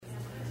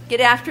Good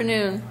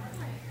afternoon.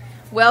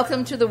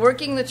 Welcome to the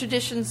Working the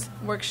Traditions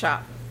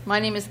workshop. My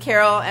name is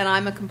Carol, and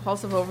I'm a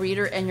compulsive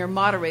overeater and your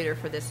moderator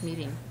for this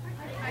meeting.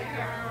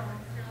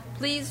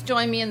 Please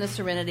join me in the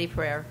serenity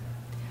prayer.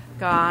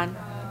 God,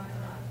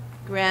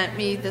 grant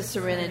me the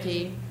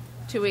serenity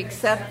to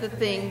accept the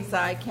things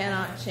I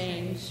cannot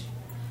change,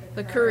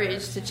 the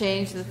courage to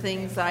change the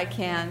things I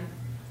can,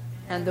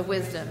 and the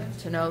wisdom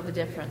to know the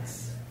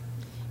difference.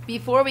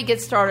 Before we get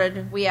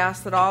started, we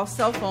ask that all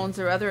cell phones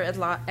or other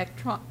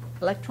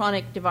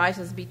electronic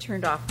devices be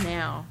turned off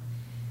now.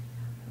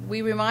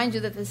 We remind you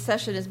that this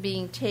session is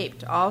being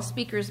taped. All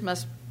speakers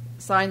must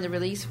sign the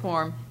release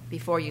form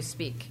before you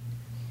speak.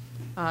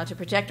 To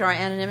protect our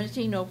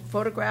anonymity, no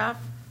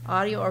photograph,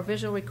 audio, or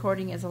visual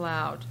recording is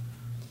allowed.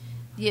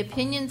 The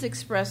opinions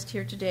expressed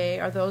here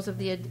today are those of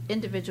the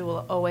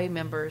individual OA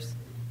members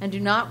and do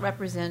not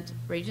represent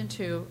Region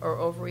 2 or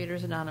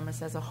Overeaters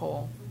Anonymous as a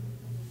whole.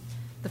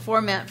 The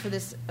format for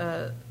this,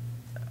 the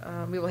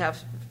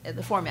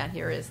format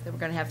here is that we're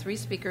going to have 3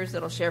 speakers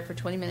that will share for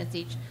 20 minutes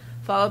each,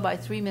 followed by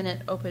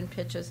 3-minute open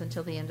pitches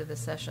until the end of the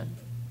session.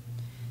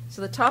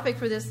 So the topic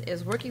for this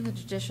is Working the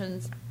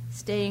Traditions,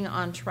 Staying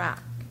on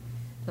Track.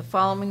 The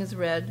following is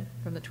read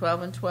from the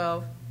 12 and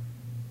 12,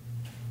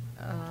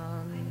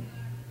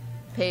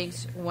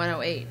 page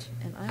 108.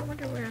 And I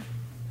wonder where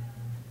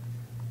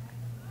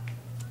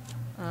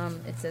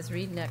it says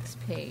read next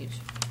page.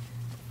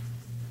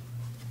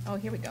 Oh,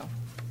 here we go.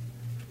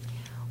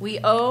 We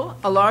owe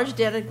a large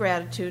debt of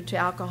gratitude to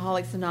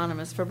Alcoholics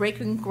Anonymous for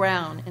breaking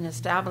ground in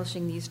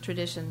establishing these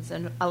traditions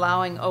and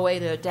allowing OA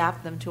to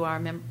adapt them to our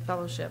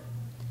fellowship.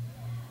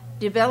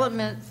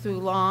 Development through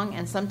long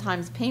and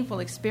sometimes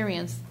painful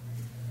experience,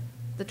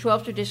 the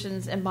 12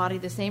 traditions embody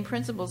the same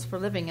principles for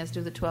living as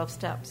do the 12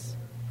 steps.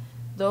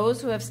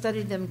 Those who have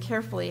studied them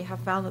carefully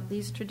have found that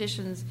these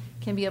traditions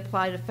can be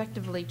applied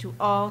effectively to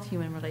all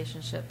human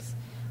relationships,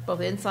 both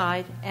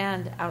inside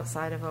and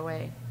outside of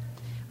OA.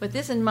 With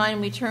this in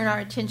mind, we turn our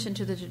attention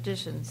to the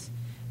traditions,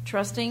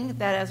 trusting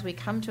that as we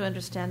come to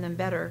understand them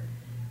better,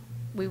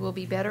 we will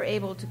be better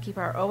able to keep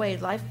our OA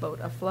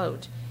lifeboat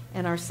afloat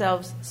and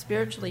ourselves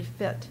spiritually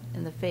fit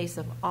in the face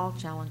of all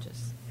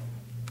challenges.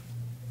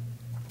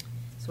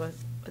 So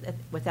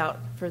without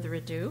further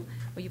ado,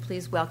 will you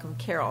please welcome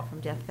Carol from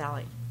Death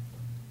Valley.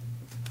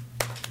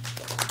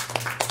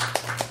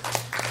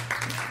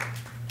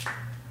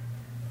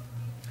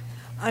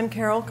 I'm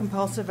Carol,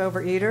 compulsive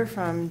overeater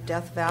from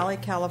Death Valley,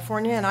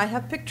 California, and I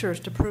have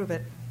pictures to prove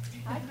it.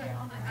 Hi,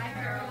 Carol. Hi,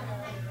 Carol.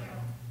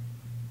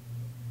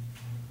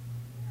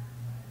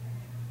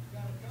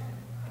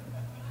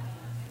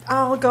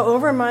 I'll go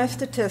over my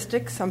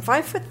statistics. I'm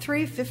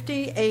 5'3",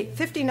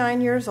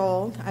 59 years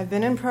old. I've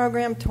been in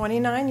program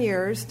 29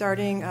 years,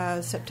 starting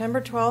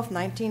September 12,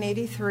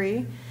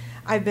 1983.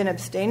 I've been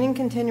abstaining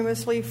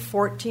continuously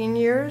 14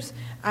 years.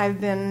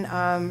 I've been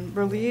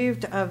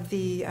relieved of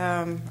the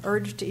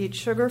urge to eat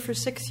sugar for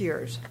 6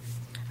 years.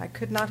 I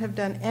could not have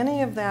done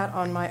any of that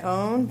on my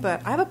own,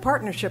 but I have a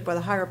partnership with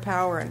a higher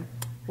power, and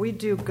we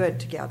do good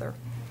together.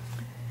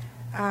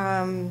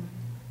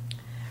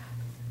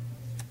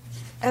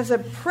 As a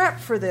prep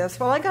for this,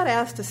 I got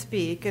asked to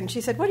speak, and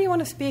she said, "What do you want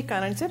to speak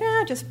on?" And I said,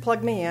 just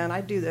plug me in. I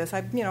do this.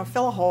 I,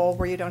 fill a hole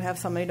where you don't have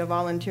somebody to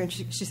volunteer. And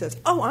she says,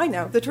 "Oh, I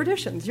know, the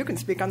traditions. You can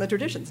speak on the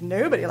traditions."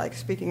 Nobody likes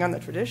speaking on the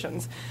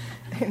traditions.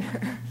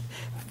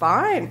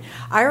 Fine.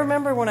 I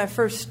remember when I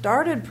first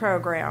started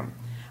program,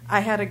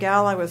 I had a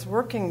gal I was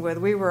working with.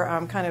 We were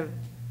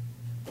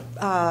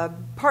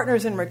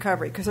partners in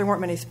recovery because there weren't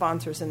many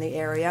sponsors in the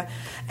area.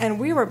 And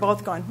we were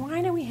both going,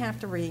 why do we have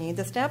to read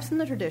the steps and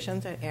the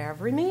traditions at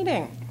every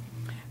meeting?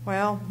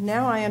 Well,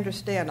 now I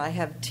understand. I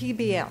have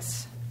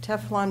TBS,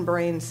 Teflon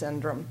Brain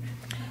Syndrome.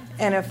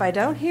 And if I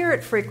don't hear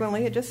it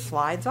frequently, it just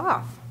slides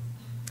off.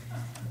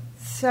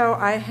 So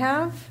I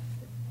have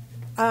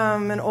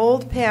an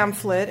old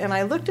pamphlet, and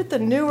I looked at the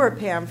newer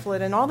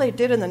pamphlet, and all they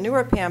did in the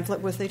newer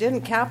pamphlet was they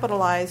didn't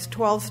capitalize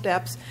 12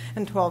 steps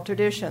and 12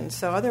 traditions.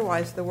 So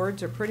otherwise, the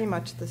words are pretty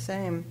much the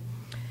same.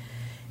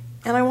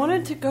 And I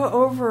wanted to go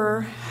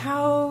over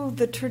how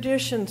the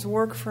traditions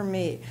work for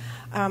me.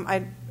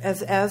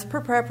 As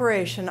per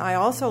preparation, I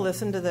also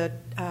listened to the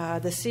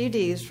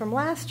CDs from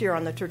last year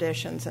on the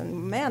traditions,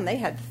 and man, they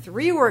had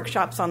 3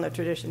 workshops on the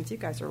traditions. You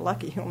guys are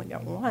lucky; you only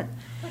got 1.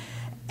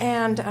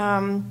 And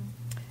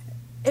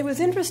it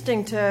was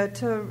interesting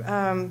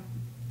to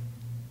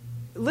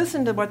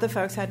listen to what the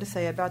folks had to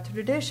say about the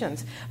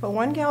traditions. But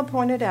one gal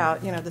pointed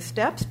out, the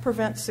steps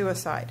prevent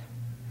suicide.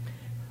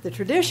 The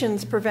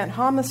traditions prevent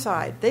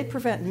homicide. They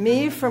prevent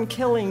me from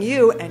killing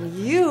you and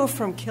you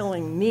from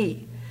killing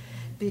me.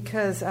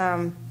 Because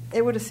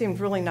it would have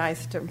seemed really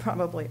nice to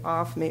probably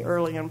off me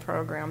early in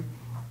program.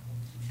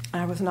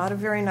 I was not a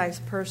very nice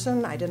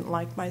person. I didn't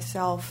like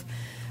myself.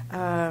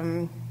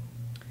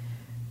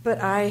 But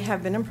I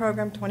have been in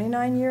program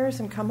 29 years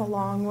and come a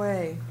long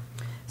way.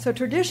 So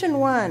tradition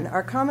 1,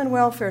 our common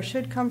welfare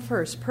should come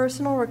first.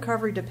 Personal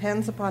recovery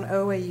depends upon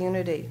OA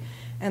unity.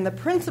 And the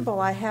principle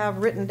I have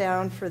written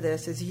down for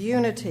this is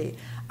unity.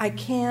 I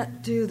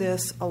can't do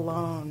this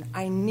alone.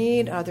 I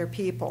need other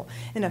people.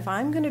 And if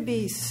I'm going to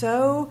be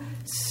so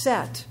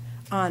set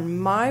on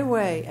my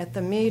way at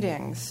the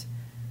meetings,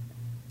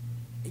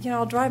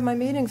 I'll drive my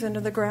meetings into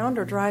the ground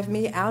or drive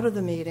me out of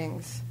the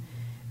meetings.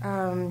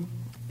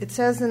 It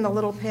says in the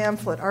little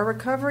pamphlet, our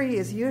recovery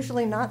is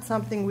usually not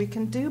something we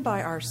can do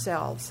by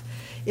ourselves.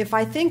 If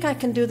I think I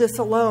can do this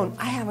alone,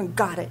 I haven't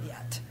got it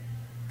yet.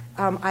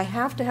 I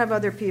have to have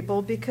other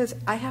people because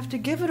I have to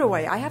give it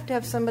away. I have to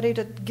have somebody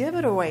to give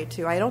it away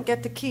to. I don't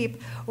get to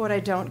keep what I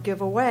don't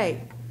give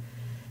away.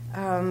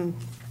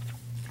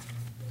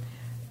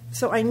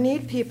 So I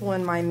need people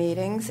in my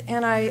meetings,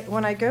 and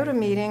when I go to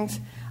meetings,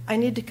 I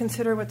need to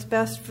consider what's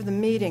best for the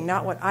meeting,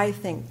 not what I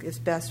think is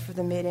best for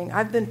the meeting.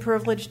 I've been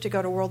privileged to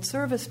go to World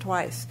Service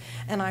twice,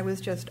 and I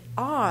was just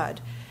awed.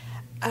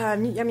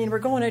 We're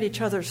going at each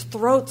other's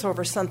throats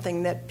over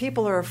something that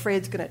people are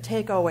afraid is going to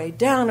take OA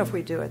down if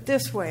we do it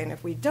this way. And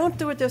if we don't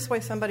do it this way,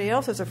 somebody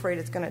else is afraid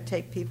it's going to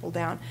take people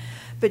down.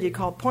 But you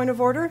call point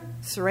of order,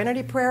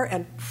 serenity prayer,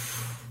 and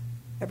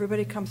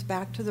everybody comes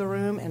back to the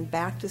room and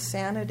back to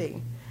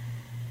sanity.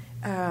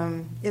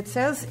 It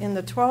says in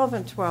the 12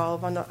 and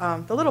 12,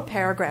 on the little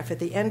paragraph at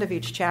the end of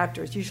each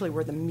chapter is usually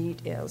where the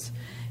meat is.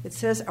 It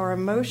says, our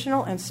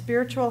emotional and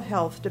spiritual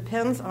health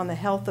depends on the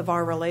health of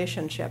our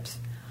relationships.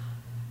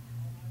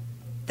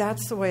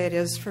 That's the way it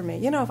is for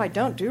me. If I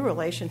don't do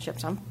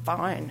relationships, I'm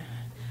fine.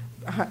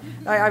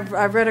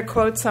 I've read a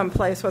quote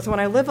someplace was, when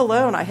I live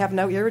alone, I have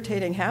no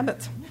irritating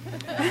habits.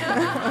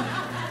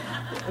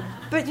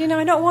 But,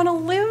 I don't want to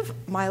live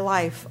my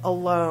life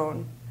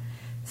alone.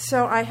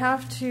 So I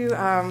have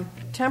to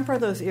temper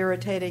those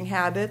irritating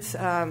habits,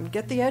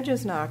 get the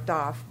edges knocked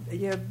off,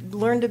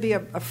 learn to be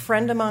a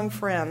friend among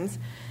friends,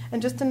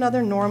 and just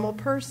another normal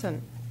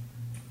person.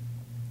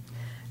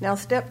 Now,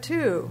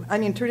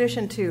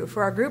 tradition 2.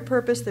 For our group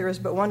purpose, there is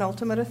but one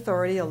ultimate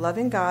authority, a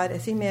loving God,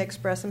 as he may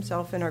express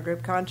himself in our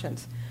group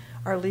conscience.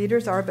 Our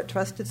leaders are but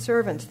trusted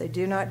servants. They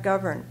do not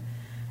govern.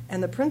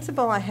 And the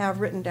principle I have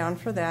written down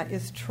for that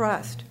is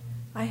trust.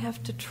 I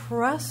have to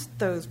trust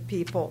those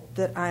people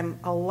that I'm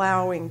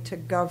allowing to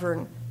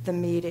govern the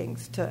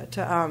meetings, to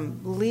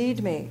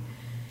lead me.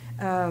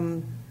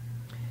 A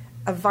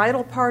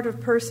vital part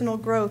of personal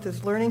growth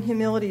is learning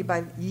humility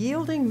by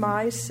yielding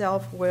my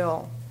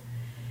self-will.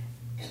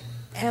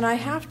 And I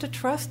have to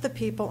trust the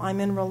people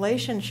I'm in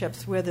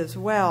relationships with as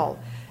well.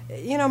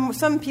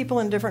 Some people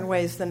in different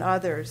ways than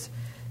others.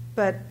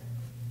 But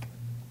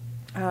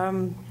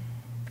I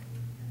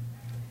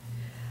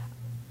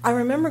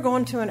remember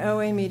going to an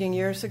OA meeting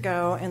years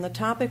ago, and the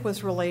topic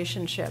was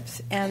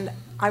relationships. And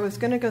I was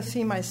going to go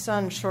see my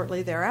son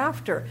shortly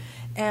thereafter.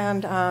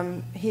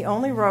 And he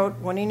only wrote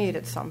when he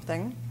needed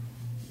something.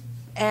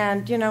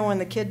 And, when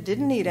the kid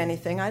didn't need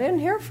anything, I didn't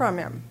hear from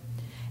him.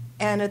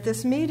 And at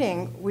this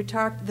meeting,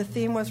 the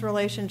theme was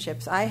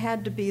relationships. I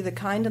had to be the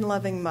kind and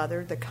loving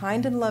mother, the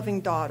kind and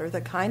loving daughter, the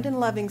kind and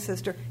loving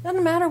sister. It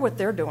doesn't matter what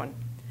they're doing.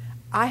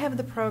 I have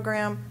the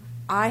program.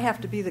 I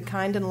have to be the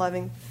kind and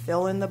loving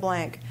fill in the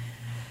blank.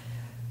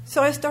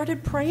 So I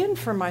started praying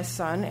for my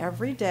son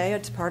every day.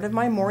 It's part of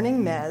my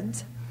morning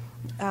meds.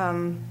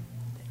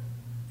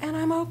 And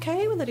I'm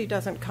okay with it. He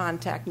doesn't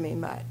contact me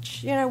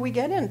much. We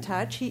get in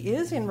touch. He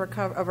is in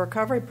a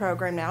recovery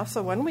program now,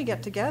 so when we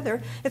get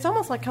together, it's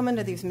almost like coming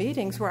to these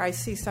meetings where I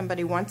see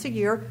somebody once a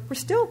year. We're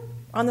still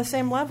on the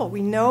same level.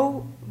 We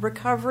know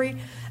recovery,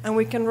 and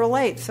we can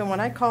relate. So when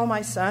I call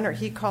my son or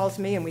he calls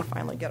me and we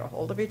finally get a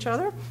hold of each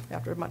other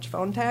after much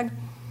phone tag,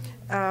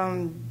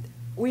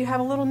 we have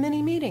a little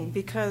mini meeting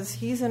because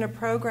he's in a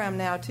program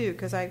now, too,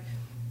 because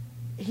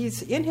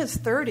he's in his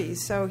 30s,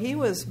 so he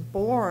was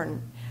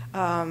born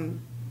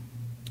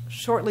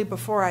shortly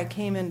before I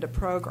came into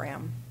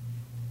program.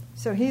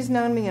 So he's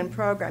known me in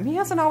program. He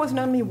hasn't always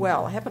known me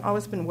well. I haven't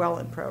always been well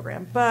in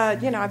program.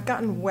 But, I've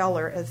gotten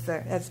weller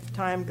as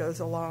time goes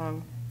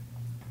along.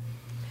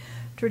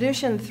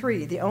 Tradition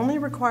 3, the only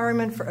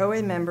requirement for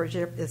OA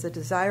membership is a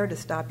desire to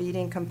stop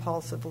eating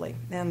compulsively.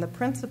 And the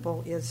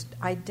principle is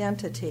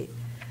identity.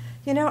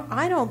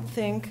 I don't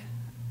think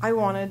I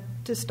wanted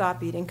to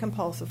stop eating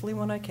compulsively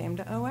when I came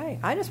to OA.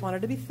 I just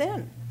wanted to be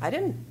thin. I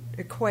didn't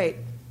equate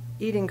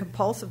eating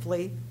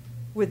compulsively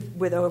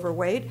with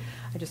overweight.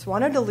 I just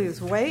wanted to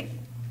lose weight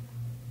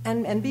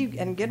and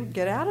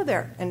get out of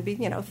there and be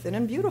thin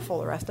and beautiful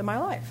the rest of my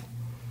life.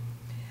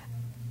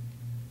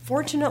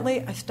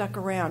 Fortunately, I stuck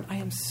around. I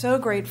am so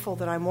grateful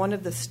that I'm one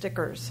of the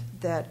stickers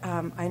that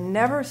I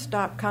never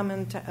stopped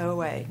coming to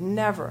OA.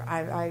 Never.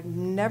 I've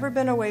never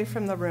been away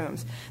from the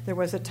rooms. There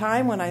was a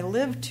time when I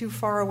lived too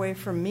far away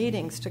from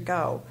meetings to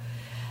go.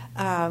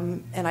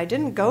 And I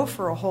didn't go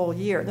for a whole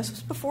year. This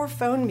was before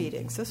phone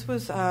meetings. This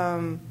was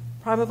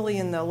probably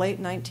in the late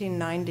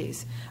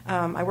 1990s.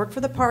 I worked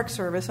for the Park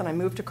Service, and I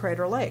moved to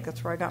Crater Lake.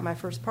 That's where I got my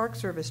first Park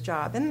Service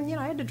job. And,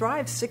 I had to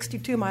drive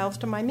 62 miles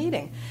to my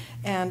meeting.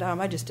 And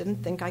I just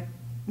didn't think I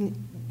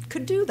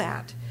could do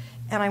that.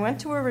 And I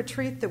went to a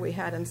retreat that we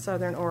had in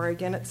Southern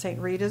Oregon at St.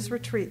 Rita's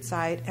retreat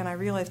site, and I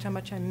realized how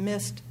much I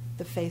missed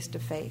the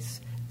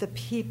face-to-face. the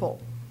people.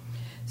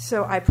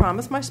 So I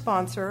promised my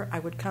sponsor I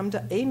would come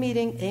to a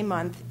meeting a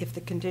month if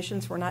the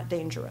conditions were not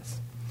dangerous.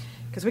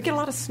 Because we get a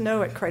lot of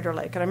snow at Crater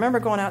Lake. And I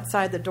remember going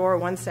outside the door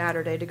one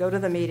Saturday to go to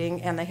the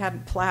meeting, and they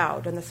hadn't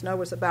plowed, and the snow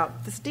was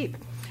about this deep.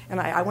 And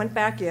I went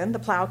back in, the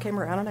plow came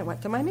around, and I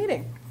went to my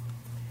meeting.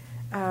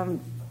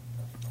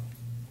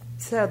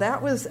 So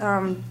that was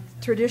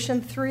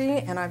Tradition 3,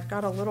 and I've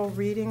got a little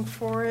reading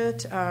for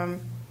it.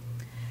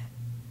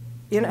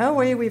 In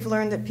OA, we've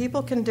learned that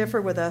people can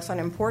differ with us on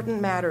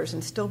important matters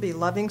and still be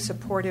loving,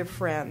 supportive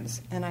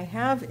friends. And I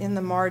have in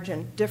the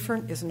margin,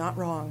 different is not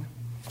wrong.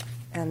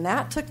 And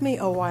that took me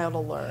a while to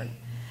learn.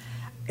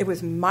 It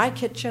was my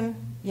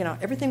kitchen,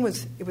 everything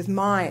was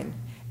mine.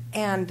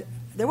 And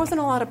there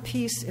wasn't a lot of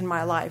peace in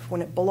my life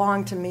when it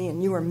belonged to me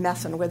and you were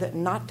messing with it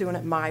and not doing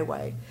it my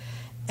way.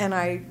 And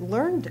I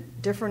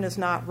learned different is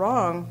not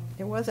wrong.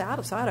 It was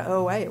outside of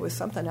OA. It was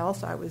something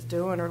else I was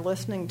doing or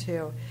listening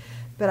to.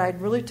 But I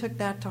really took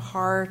that to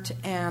heart,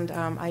 and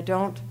I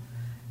don't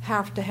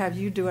have to have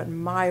you do it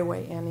my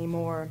way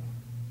anymore.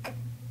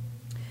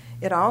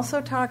 It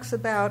also talks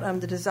about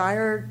the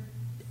desire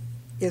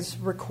is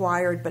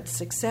required, but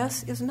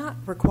success is not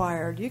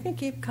required. You can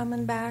keep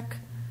coming back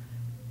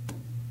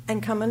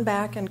and coming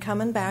back and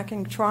coming back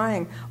and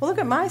trying. Well, look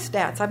at my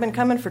stats. I've been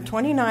coming for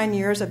 29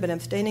 years. I've been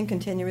abstaining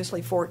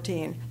continuously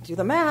 14. Do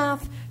the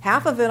math.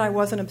 Half of it I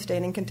wasn't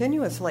abstaining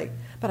continuously,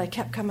 but I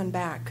kept coming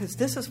back because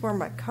this is where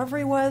my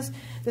recovery was.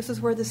 This is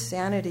where the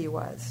sanity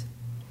was.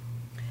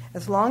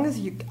 As long as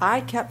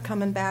I kept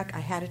coming back, I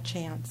had a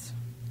chance.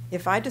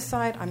 If I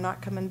decide I'm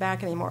not coming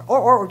back anymore,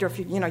 or if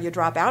you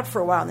drop out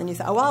for a while and then you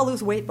say, I'll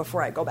lose weight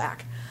before I go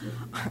back.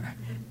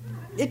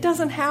 It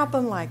doesn't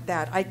happen like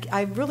that.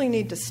 I really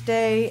need to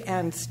stay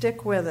and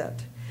stick with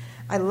it.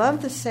 I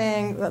love the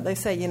saying that they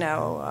say,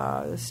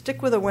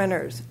 stick with the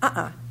winners.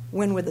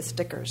 Win with the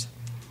stickers.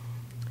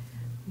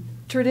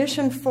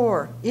 Tradition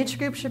 4, each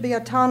group should be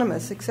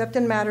autonomous except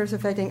in matters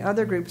affecting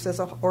other groups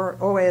or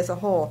OA as a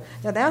whole.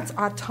 Now that's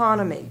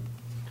autonomy.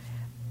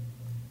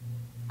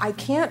 I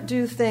can't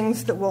do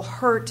things that will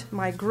hurt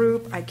my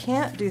group. I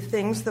can't do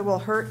things that will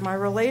hurt my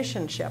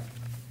relationship.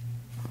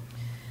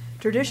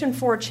 Tradition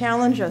 4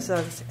 challenges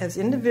us as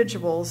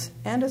individuals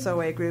and as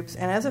OA groups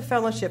and as a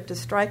fellowship to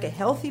strike a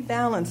healthy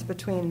balance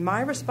between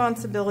my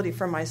responsibility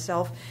for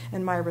myself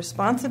and my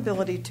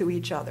responsibility to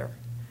each other.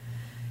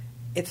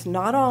 It's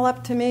not all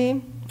up to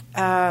me,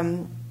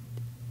 and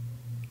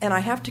I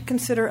have to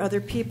consider other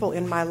people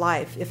in my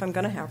life if I'm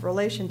going to have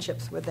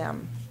relationships with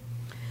them.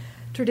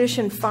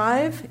 Tradition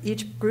 5,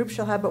 each group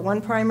shall have but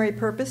one primary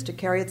purpose, to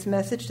carry its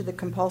message to the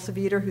compulsive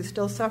eater who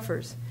still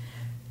suffers.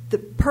 The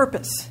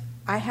purpose.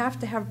 I have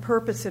to have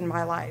purpose in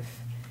my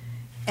life.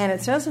 And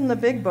it says in the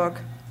big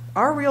book,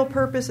 our real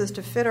purpose is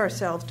to fit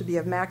ourselves to be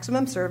of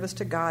maximum service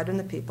to God and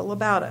the people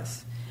about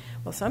us.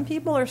 Well, some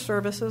people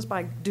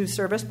do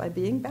service by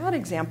being bad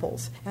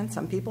examples, and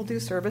some people do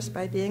service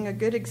by being a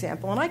good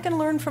example. And I can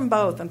learn from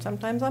both, and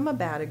sometimes I'm a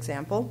bad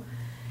example.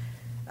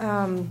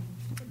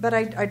 But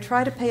I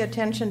try to pay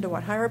attention to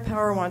what higher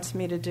power wants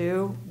me to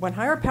do. When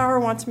higher power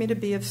wants me to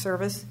be of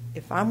service,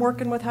 if I'm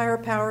working with higher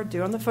power,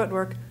 doing the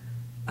footwork,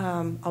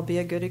 I'll be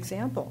a good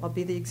example. I'll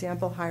be the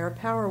example higher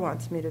power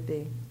wants me to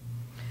be.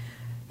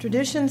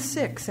 Tradition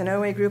 6, an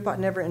OA group ought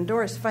never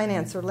endorse,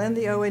 finance, or lend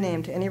the OA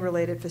name to any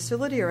related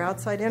facility or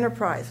outside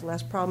enterprise,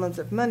 lest problems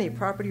of money,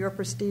 property, or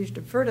prestige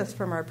divert us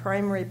from our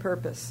primary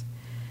purpose.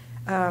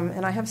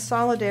 And I have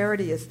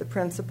solidarity as the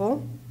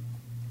principle.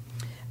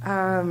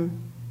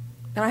 And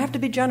I have to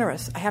be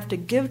generous. I have to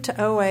give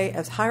to OA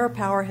as higher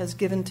power has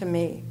given to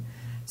me.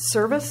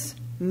 Service,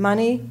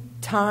 money,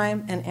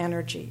 time, and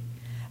energy.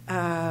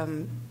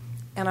 And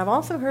I've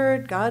also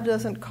heard God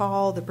doesn't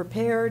call the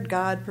prepared,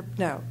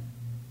 no.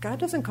 God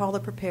doesn't call the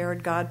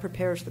prepared, God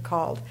prepares the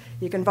called.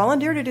 You can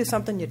volunteer to do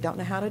something you don't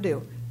know how to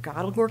do.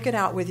 God will work it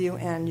out with you,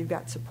 and you've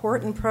got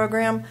support and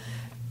program,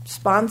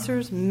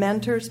 sponsors,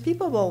 mentors.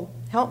 People will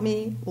help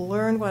me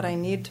learn what I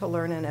need to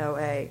learn in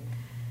OA.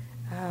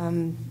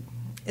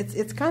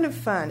 It's kind of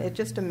fun. It's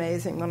just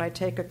amazing when I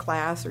take a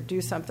class or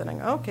do something. I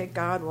go, okay,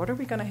 God, what are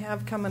we going to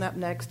have coming up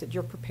next that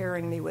you're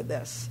preparing me with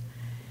this?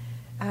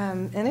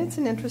 And it's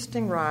an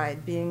interesting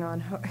ride being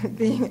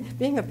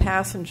a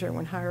passenger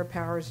when higher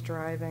power is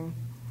driving.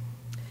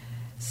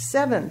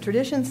 7,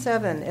 Tradition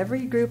 7,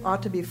 every group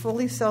ought to be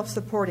fully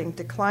self-supporting,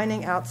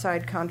 declining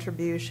outside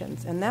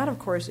contributions. And that, of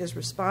course, is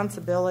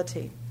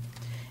responsibility.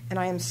 And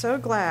I am so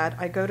glad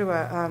I go to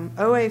a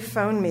OA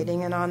phone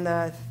meeting, and on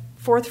the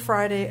 4th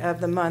Friday of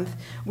the month,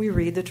 we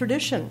read the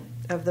tradition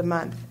of the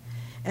month.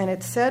 And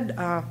it said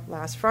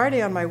last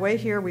Friday on my way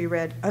here, we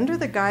read, under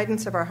the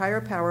guidance of our higher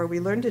power, we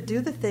learn to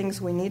do the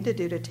things we need to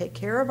do to take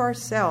care of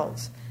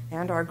ourselves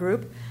and our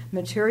group,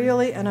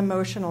 materially and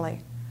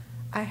emotionally.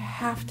 I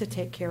have to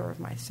take care of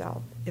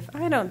myself. If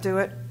I don't do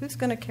it, who's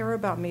going to care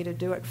about me to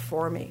do it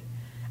for me?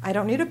 I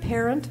don't need a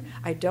parent.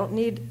 I don't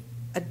need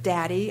a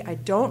daddy. I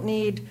don't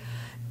need,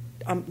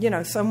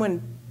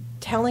 someone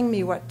telling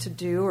me what to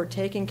do or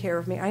taking care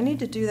of me. I need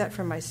to do that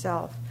for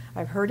myself.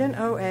 I've heard in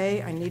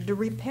OA I need to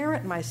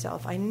reparent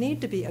myself. I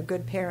need to be a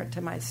good parent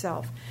to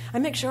myself. I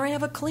make sure I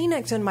have a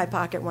Kleenex in my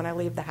pocket when I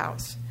leave the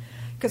house,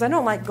 because I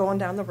don't like going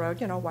down the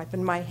road,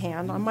 wiping my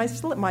hand on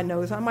my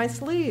nose on my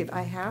sleeve.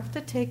 I have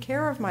to take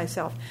care of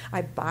myself.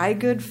 I buy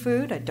good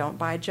food. I don't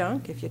buy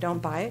junk. If you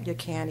don't buy it, you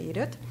can't eat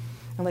it,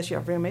 unless you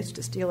have roommates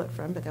to steal it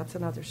from, but that's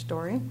another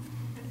story.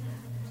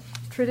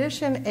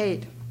 Tradition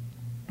 8.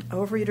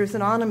 Overeaters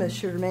Anonymous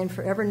should remain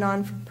forever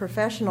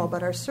non-professional,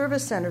 but our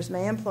service centers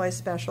may employ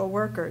special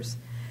workers.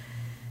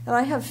 And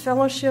I have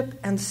fellowship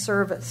and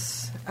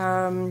service.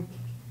 There's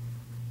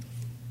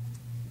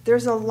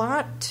a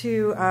lot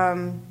to,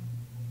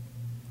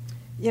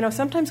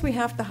 sometimes we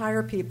have to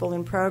hire people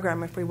in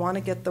program if we want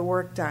to get the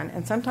work done.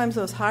 And sometimes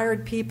those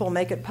hired people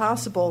make it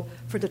possible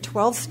for the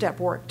 12-step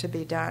work to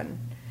be done.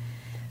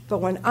 But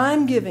when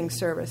I'm giving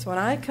service, when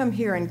I come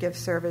here and give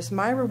service,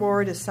 my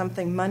reward is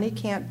something money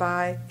can't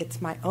buy.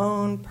 It's my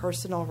own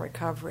personal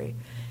recovery.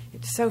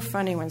 It's so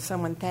funny when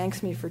someone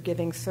thanks me for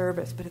giving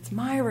service, but it's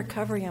my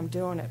recovery I'm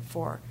doing it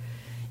for.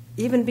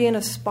 Even being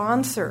a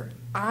sponsor,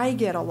 I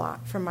get a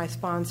lot from my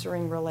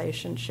sponsoring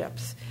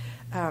relationships.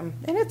 And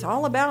it's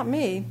all about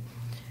me.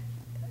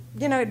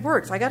 It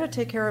works. I got to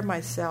take care of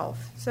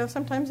myself. So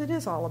sometimes it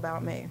is all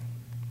about me.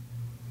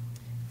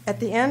 At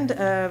the end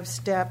of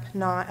step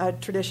 9,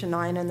 tradition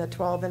 9 in the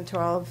 12 and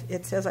 12,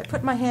 it says, I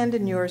put my hand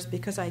in yours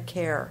because I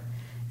care.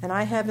 And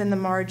I have in the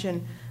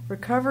margin,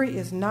 recovery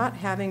is not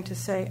having to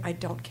say, I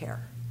don't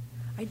care.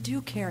 I do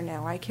care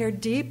now. I care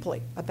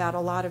deeply about a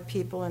lot of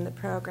people in the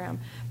program.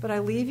 But I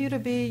leave you to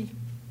be,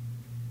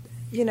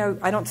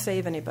 I don't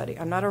save anybody.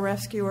 I'm not a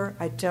rescuer.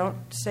 I don't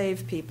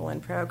save people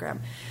in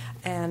program.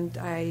 And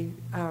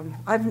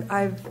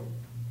I've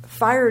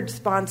fired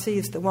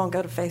sponsees that won't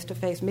go to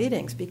face-to-face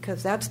meetings,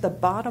 because that's the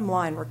bottom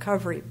line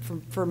recovery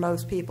for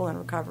most people in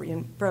recovery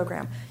in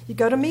program. You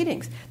go to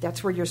meetings.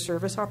 That's where your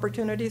service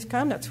opportunities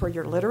come. That's where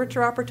your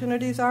literature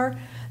opportunities are.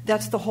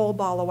 That's the whole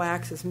ball of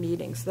wax is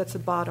meetings. That's the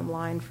bottom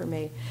line for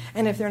me.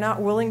 And if they're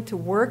not willing to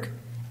work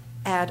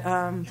at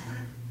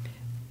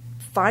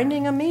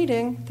finding a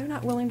meeting, they're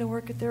not willing to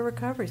work at their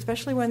recovery,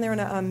 especially when they're in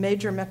a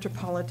major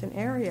metropolitan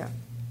area.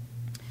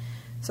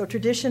 So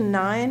tradition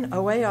 9,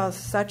 OA as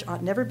such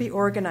ought never be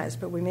organized,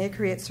 but we may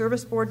create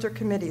service boards or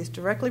committees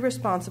directly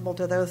responsible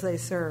to those they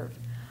serve.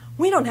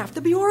 We don't have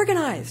to be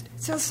organized.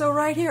 It says so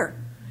right here.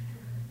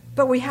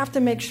 But we have to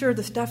make sure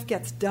the stuff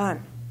gets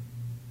done.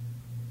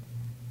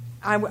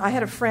 I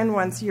had a friend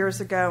once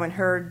years ago,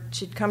 and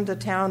she'd come to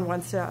town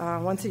once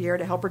a year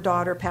to help her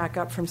daughter pack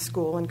up from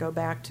school and go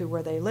back to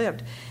where they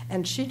lived.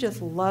 And she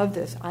just loved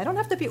this. I don't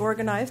have to be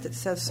organized. It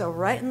says so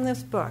right in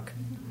this book.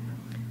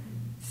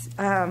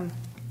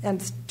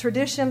 And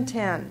tradition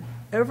 10,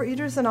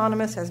 Overeaters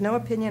Anonymous has no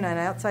opinion on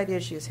outside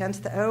issues, hence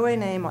the OA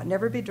name ought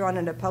never be drawn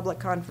into public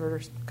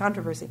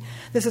controversy.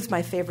 This is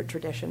my favorite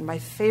tradition, my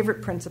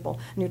favorite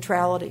principle,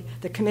 neutrality.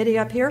 The committee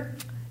up here,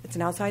 it's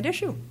an outside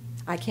issue.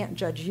 I can't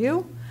judge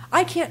you.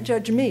 I can't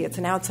judge me. It's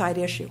an outside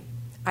issue.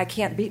 I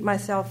can't beat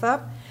myself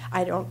up.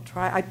 I don't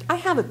try. I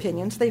have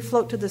opinions. They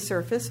float to the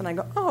surface, and I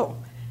go, oh,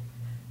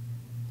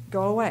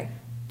 go away.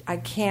 I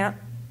can't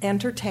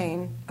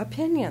entertain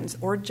opinions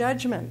or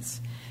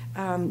judgments.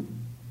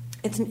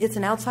 It's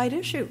an outside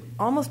issue.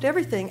 Almost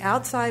everything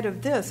outside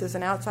of this is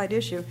an outside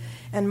issue.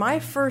 And my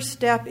first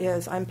step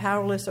is I'm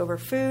powerless over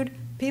food,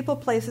 people,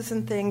 places,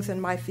 and things,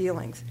 and my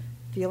feelings.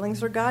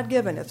 Feelings are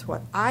God-given. It's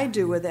what I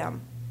do with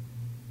them.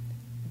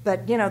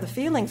 But, the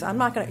feelings, I'm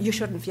not going to, you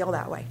shouldn't feel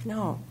that way.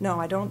 No,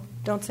 I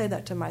don't say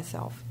that to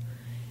myself.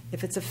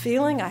 If it's a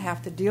feeling, I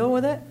have to deal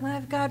with it, and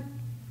I've got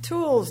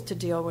tools to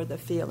deal with the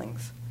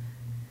feelings.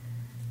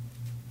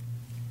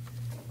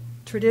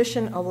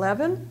 Tradition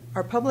 11,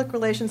 our public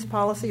relations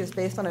policy is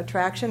based on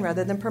attraction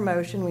rather than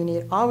promotion. We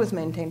need always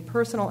maintain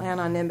personal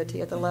anonymity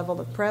at the level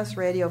of press,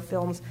 radio,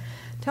 films,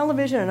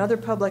 television, and other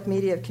public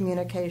media of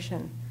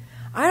communication.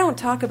 I don't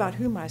talk about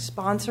who my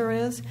sponsor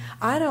is.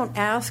 I don't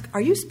ask,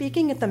 are you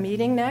speaking at the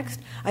meeting next?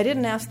 I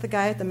didn't ask the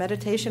guy at the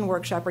meditation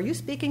workshop, are you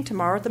speaking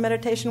tomorrow at the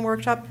meditation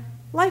workshop?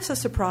 Life's a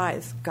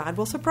surprise. God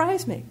will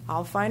surprise me.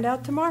 I'll find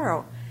out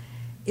tomorrow.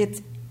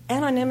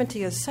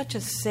 Anonymity is such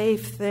a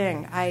safe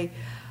thing. I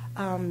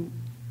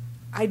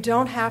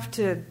don't have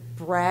to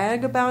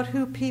brag about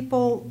who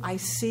people I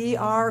see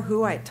are,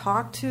 who I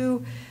talk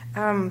to,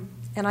 and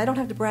I don't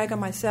have to brag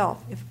on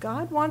myself. If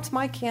God wants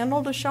my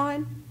candle to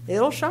shine,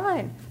 it'll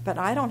shine. But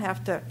I don't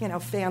have to,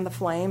 fan the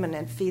flame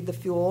and feed the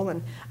fuel,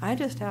 and I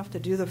just have to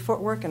do the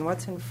footwork and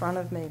what's in front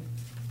of me.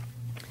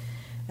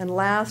 And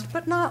last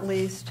but not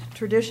least,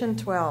 tradition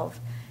 12.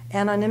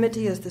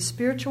 Anonymity is the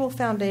spiritual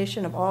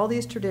foundation of all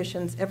these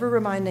traditions, ever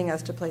reminding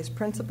us to place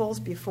principles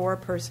before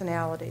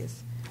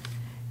personalities.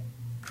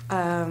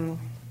 I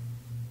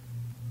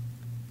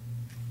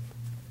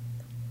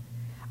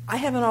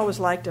haven't always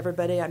liked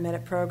everybody I met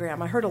at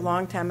program. I heard a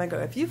long time ago,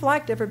 if you've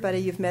liked everybody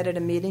you've met at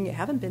a meeting, you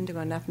haven't been to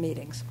enough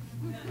meetings.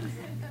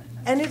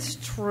 And it's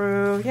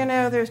true.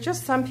 There's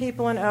just some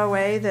people in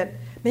OA that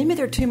maybe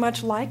they're too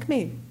much like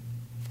me.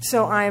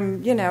 So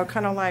I'm,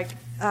 kind of like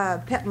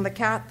petting the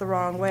cat the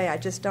wrong way. I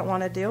just don't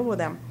want to deal with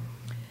them.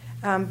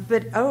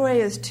 But OA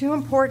is too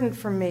important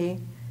for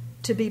me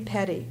to be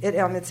petty.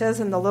 It says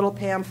in the little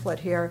pamphlet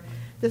here,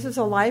 this is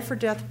a life or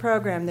death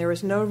program. There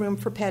is no room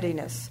for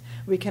pettiness.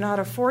 We cannot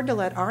afford to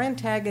let our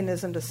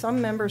antagonism to some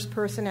member's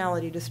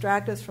personality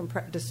distract us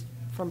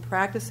from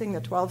practicing the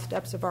 12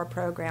 steps of our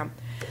program.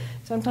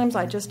 Sometimes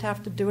I just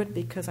have to do it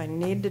because I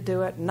need to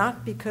do it,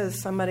 not because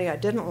somebody I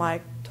didn't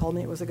like told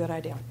me it was a good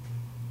idea.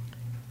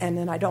 And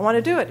then I don't want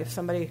to do it if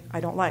somebody I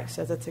don't like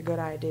says it's a good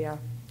idea.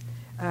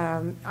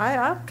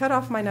 I'll cut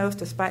off my nose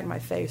to spite my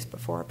face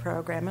before a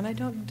program, and I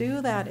don't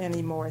do that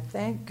anymore,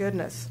 thank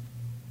goodness.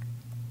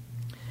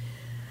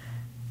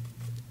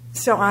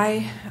 So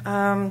I've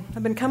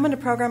been coming to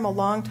program a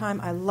long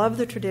time. I love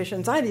the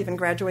traditions. I've even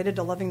graduated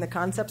to loving the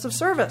concepts of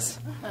service.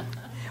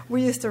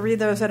 We used to read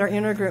those at our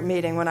intergroup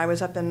meeting when I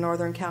was up in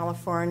Northern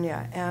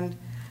California. And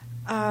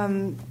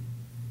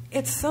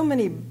it's so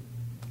many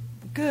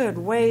good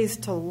ways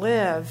to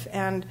live.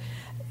 And,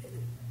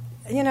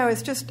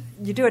 it's just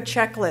you do a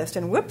checklist,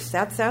 and whoops,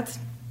 that's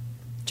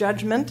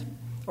judgment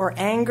or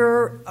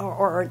anger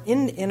or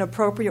an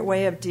inappropriate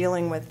way of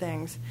dealing with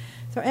things.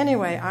 So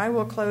anyway, I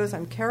will close.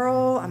 I'm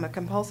Carol. I'm a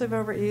compulsive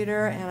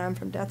overeater, and I'm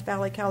from Death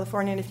Valley,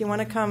 California. And if you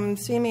want to come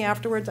see me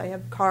afterwards, I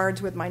have cards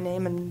with my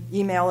name and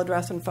email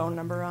address and phone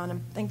number on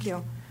them. Thank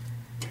you.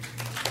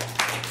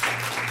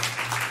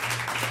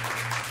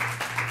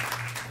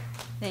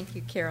 Thank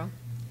you, Carol.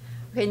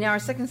 Okay, now our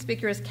second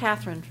speaker is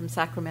Catherine from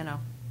Sacramento.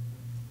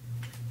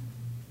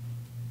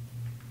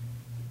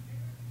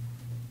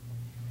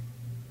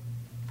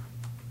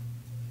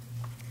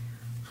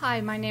 Hi,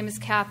 my name is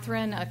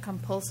Catherine, a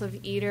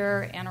compulsive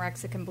eater,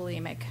 anorexic, and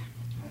bulimic.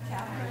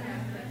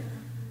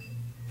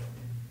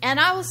 And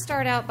I will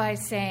start out by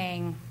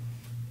saying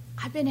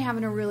I've been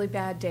having a really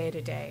bad day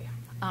today.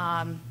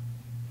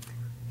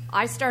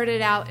 I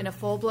started out in a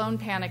full-blown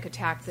panic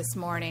attack this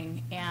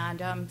morning,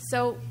 and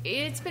so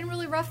it's been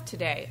really rough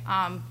today.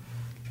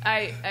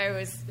 I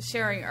was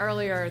sharing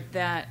earlier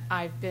that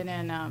I've been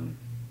in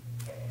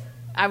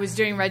I was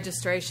doing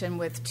registration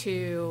with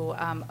two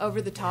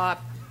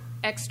over-the-top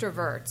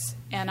extroverts,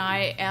 and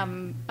I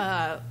am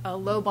a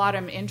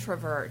low-bottom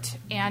introvert,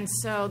 and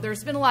so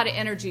there's been a lot of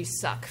energy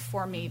suck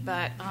for me,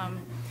 but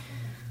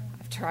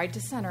I've tried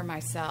to center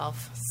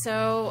myself.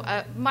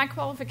 So my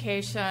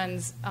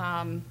qualifications,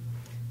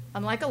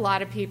 unlike a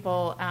lot of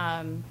people,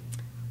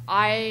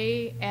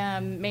 I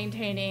am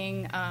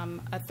maintaining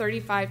a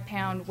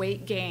 35-pound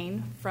weight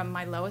gain from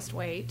my lowest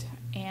weight,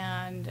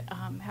 and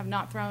have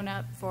not thrown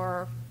up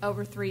for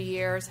over 3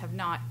 years, have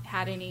not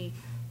had any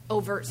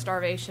overt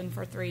starvation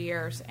for 3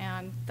 years,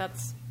 and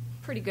that's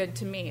pretty good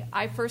to me.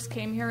 I first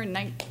came here in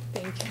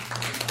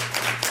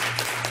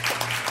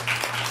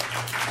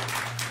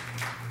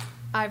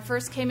I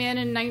first came in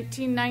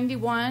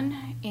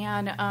 1991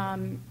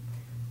 and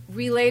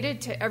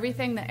related to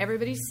everything that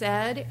everybody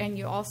said, and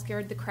you all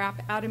scared the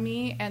crap out of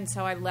me, and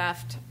so I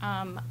left.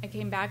 I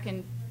came back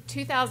in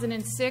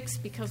 2006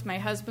 because my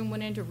husband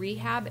went into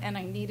rehab, and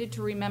I needed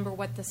to remember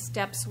what the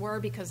steps were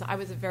because I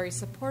was a very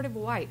supportive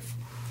wife.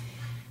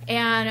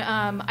 And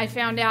I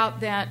found out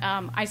that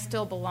I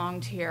still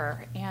belonged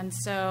here. And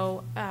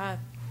so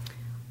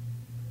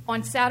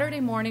on Saturday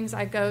mornings,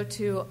 I go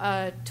to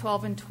a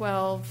 12 and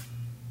 12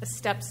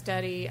 step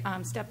study,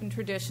 step and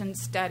tradition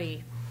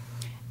study.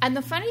 And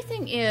the funny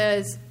thing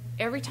is,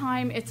 every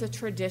time it's a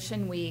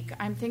tradition week,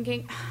 I'm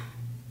thinking,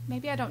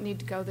 maybe I don't need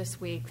to go this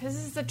week. This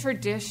is a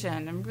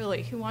tradition. And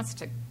really, who wants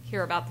to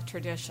hear about the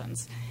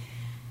traditions?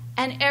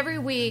 And every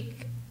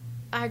week,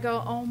 I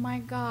go, oh, my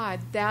God,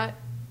 that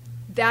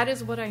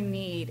is what I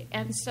need.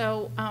 And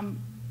so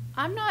I'm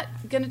not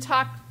going to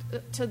talk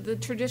to the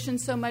tradition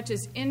so much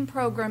as in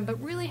program,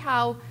 but really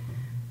how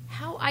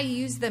I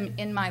use them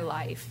in my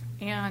life.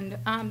 And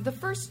the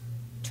first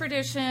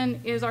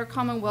tradition is our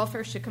common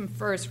welfare should come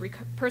first.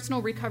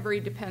 Personal recovery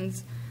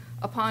depends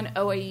upon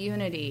OA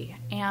unity.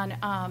 And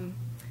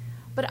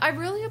but I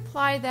really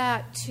apply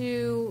that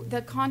to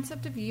the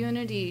concept of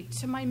unity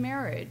to my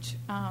marriage.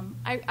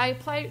 I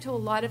apply it to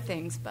a lot of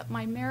things, but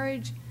my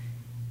marriage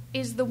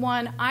is the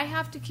one I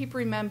have to keep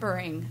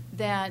remembering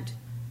that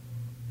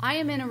I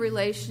am in a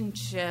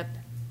relationship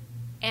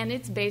and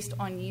it's based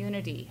on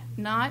unity,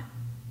 not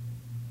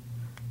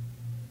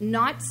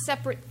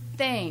separate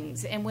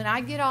things. And when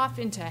I get off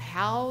into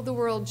how the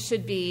world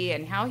should be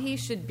and how he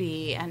should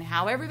be and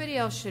how everybody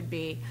else should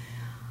be,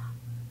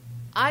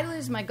 I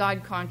lose my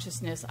God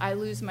consciousness. I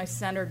lose my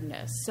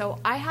centeredness. So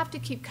I have to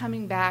keep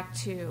coming back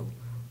to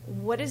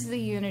what is the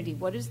unity?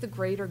 What is the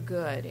greater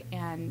good?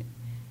 And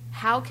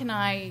how can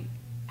I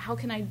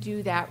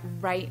do that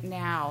right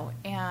now?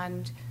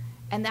 And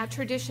that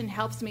tradition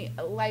helps me.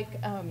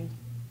 Like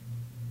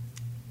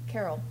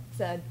Carol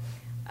said,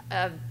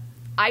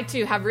 I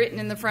too have written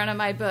in the front of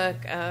my book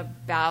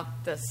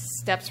about the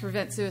steps to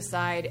prevent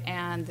suicide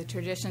and the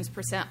traditions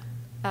prevent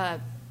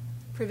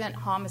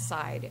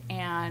homicide.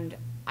 And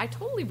I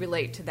totally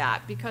relate to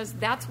that because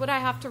that's what I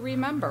have to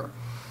remember.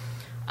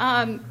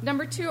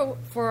 Number 2,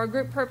 for our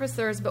group purpose,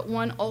 there is but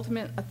one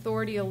ultimate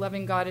authority, a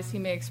loving God as he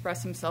may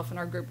express himself in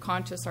our group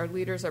conscious. Our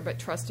leaders are but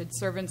trusted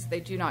servants.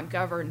 They do not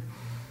govern.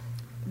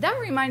 that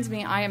reminds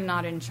me I am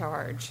not in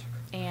charge.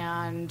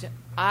 And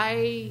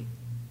I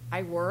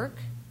work.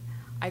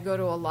 I go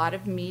to a lot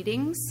of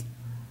meetings.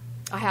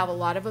 I have a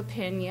lot of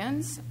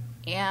opinions.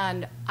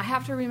 And I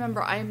have to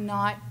remember I am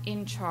not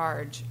in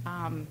charge.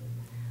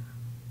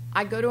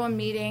 I go to a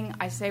meeting,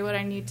 I say what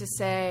I need to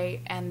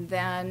say, and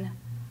then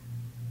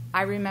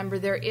I remember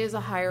there is a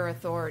higher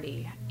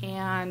authority.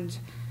 And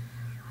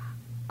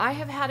I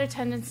have had a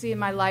tendency in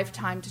my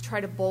lifetime to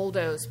try to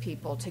bulldoze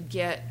people to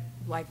get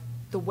like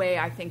the way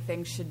I think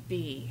things should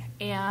be.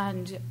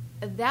 And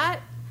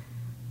that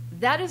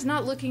is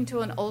not looking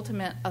to an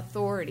ultimate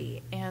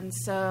authority. And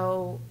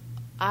so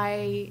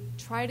I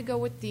try to go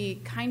with the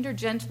kinder,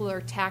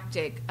 gentler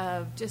tactic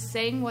of just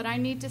saying what I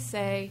need to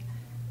say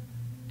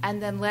and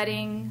then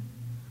letting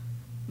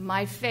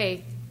my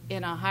faith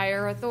in a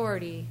higher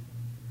authority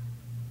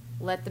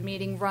let the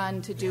meeting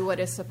run to do what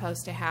is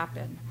supposed to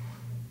happen.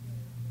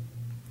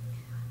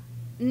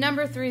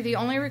 Number 3, the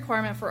only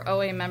requirement for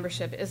OA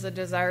membership is a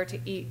desire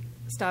to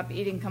stop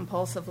eating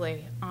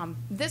compulsively.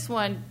 This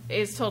one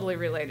is totally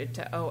related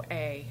to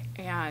OA,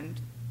 and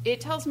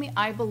it tells me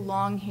I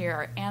belong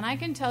here. And I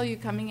can tell you,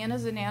 coming in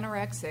as an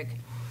anorexic,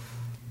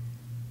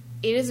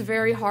 it is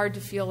very hard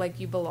to feel like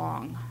you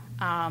belong.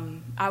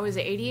 I was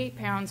 88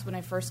 pounds when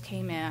I first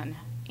came in,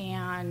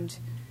 and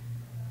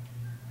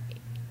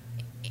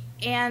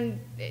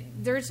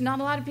there's not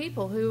a lot of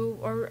people who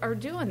are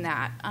doing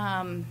that.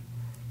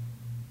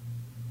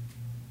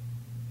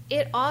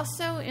 It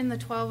also, in the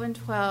 12 and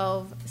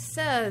 12,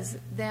 says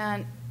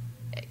that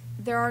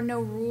there are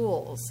no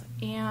rules.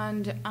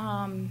 And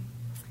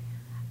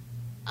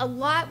a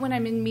lot, when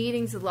I'm in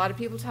meetings, a lot of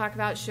people talk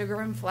about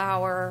sugar and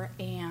flour,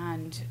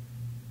 and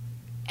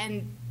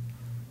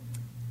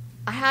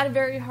I had a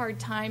very hard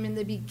time in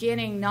the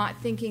beginning not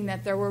thinking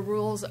that there were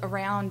rules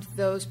around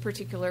those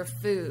particular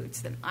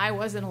foods, that I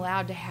wasn't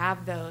allowed to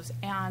have those.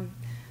 And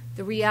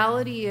the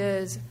reality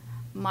is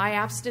my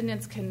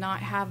abstinence cannot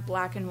have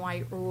black and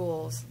white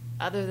rules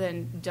other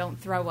than don't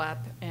throw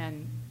up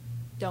and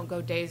don't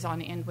go days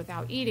on end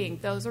without eating.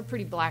 Those are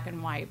pretty black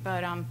and white.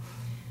 But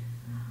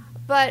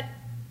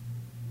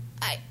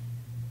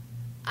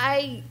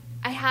I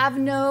have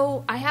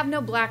no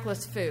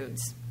blacklist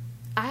foods.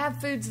 I have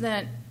foods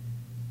that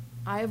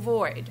I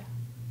avoid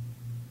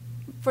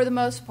for the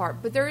most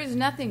part, but there is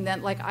nothing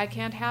that like I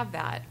can't have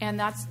that, and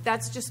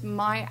that's just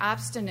my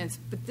abstinence.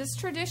 But this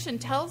tradition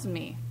tells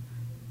me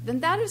then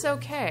that is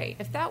okay.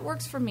 If that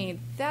works for me,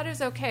 that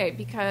is okay,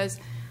 because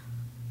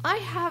I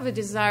have a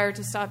desire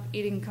to stop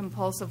eating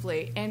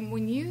compulsively. And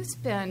when you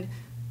spend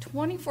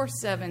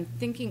 24/7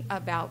 thinking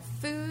about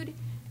food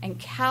and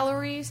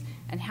calories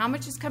and how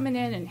much is coming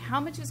in and how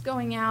much is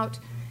going out,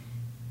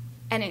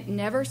 and it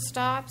never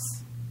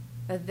stops,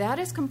 that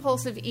is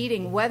compulsive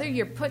eating, whether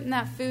you're putting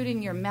that food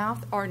in your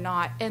mouth or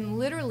not. And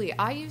literally,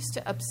 I used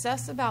to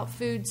obsess about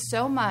food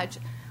so much,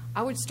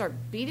 I would start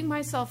beating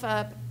myself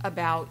up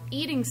about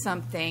eating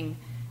something,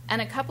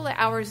 and a couple of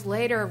hours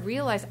later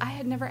realize I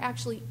had never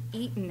actually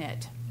eaten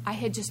it. I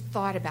had just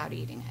thought about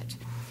eating it.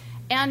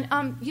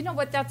 And you know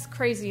what? That's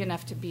crazy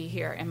enough to be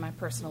here, in my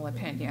personal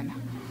opinion.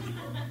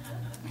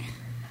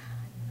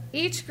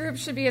 Each group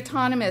should be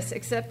autonomous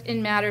except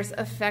in matters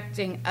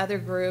affecting other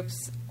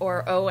groups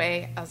or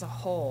OA as a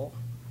whole.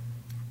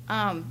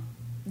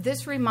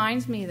 This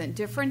reminds me that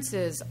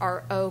differences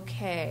are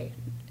okay.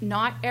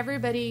 Not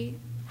everybody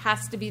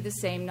has to be the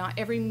same. Not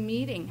every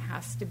meeting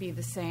has to be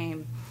the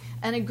same.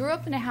 And I grew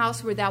up in a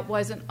house where that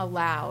wasn't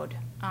allowed.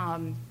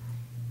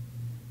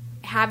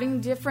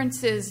 Having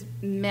differences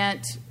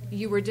meant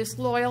you were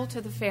disloyal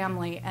to the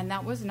family, and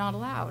that was not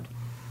allowed.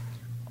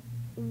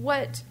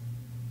 What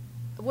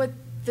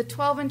the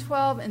 12 and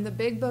 12 and the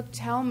Big Book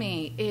tell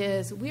me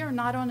is we are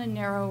not on a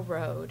narrow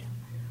road.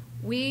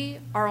 We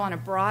are on a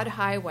broad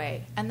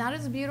highway, and that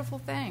is a beautiful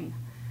thing.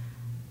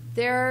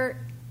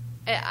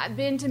 I've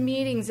been to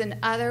meetings in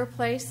other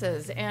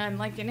places, and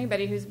like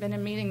anybody who's been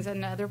in meetings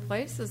in other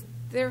places,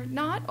 they're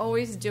not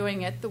always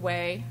doing it the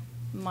way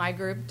my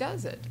group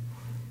does it.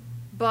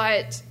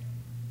 But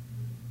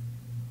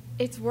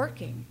it's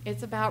working.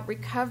 It's about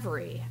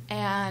recovery,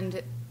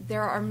 and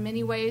there are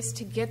many ways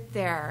to get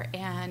there.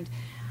 And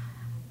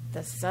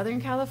the Southern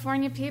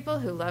California people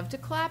who love to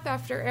clap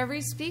after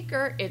every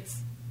speaker,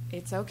 it's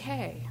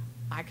okay.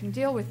 I can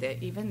deal with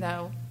it, even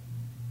though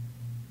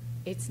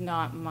it's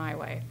not my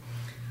way.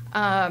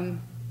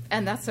 And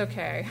that's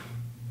okay.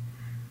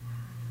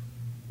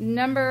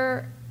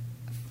 Number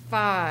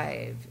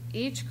 5,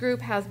 each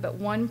group has but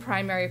one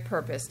primary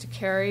purpose: to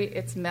carry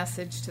its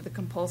message to the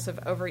compulsive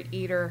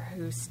overeater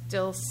who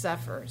still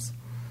suffers.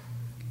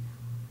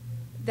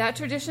 That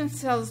tradition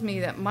tells me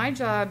that my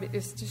job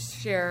is to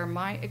share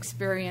my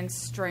experience,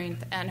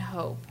 strength, and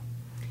hope.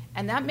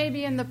 And that may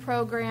be in the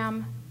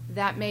program,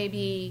 that may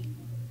be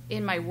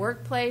in my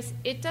workplace.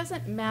 It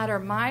doesn't matter.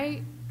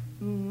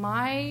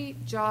 My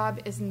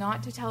job is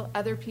not to tell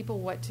other people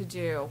what to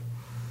do.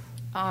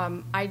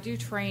 I do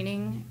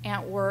training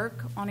at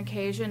work on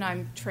occasion.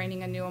 I'm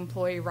training a new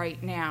employee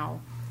right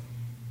now.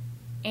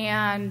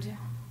 And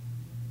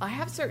I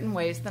have certain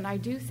ways that I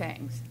do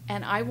things,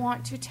 and I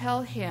want to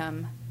tell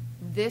him,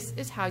 this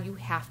is how you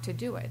have to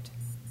do it.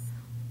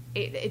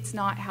 It's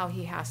not how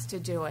he has to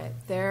do it.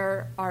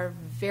 There are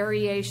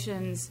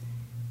variations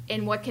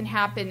in what can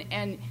happen,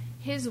 and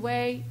his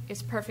way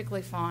is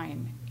perfectly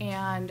fine.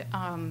 And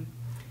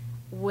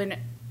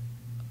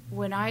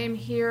when I am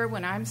here,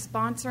 when I'm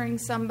sponsoring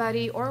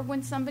somebody, or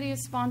when somebody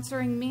is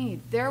sponsoring me,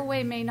 their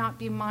way may not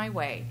be my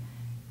way.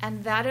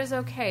 And that is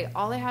okay.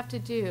 All I have to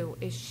do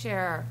is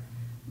share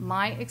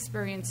my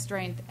experience,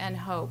 strength, and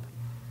hope.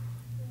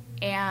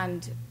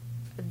 And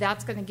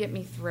that's going to get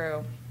me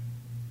through.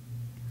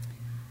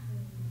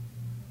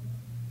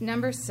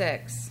 Number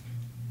 6,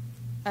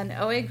 an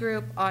OA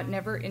group ought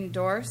never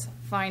endorse,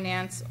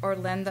 finance, or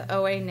lend the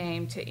OA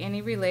name to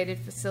any related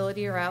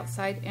facility or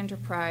outside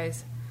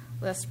enterprise,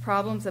 lest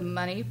problems of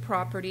money,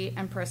 property,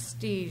 and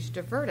prestige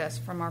divert us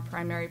from our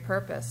primary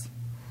purpose.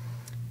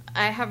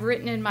 I have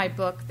written in my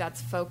book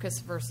that's focus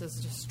versus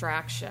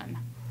distraction.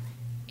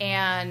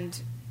 And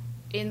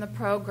in the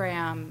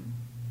program,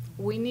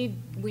 we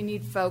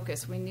need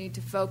focus. We need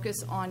to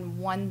focus on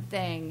one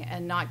thing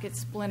and not get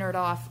splintered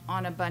off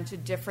on a bunch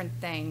of different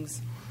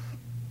things.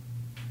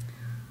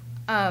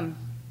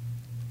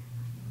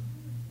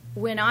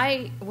 When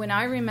I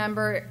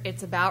remember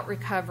it's about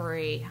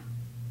recovery,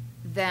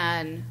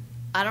 then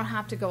I don't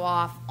have to go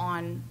off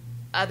on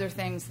other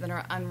things that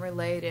are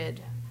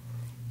unrelated.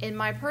 In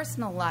my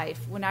personal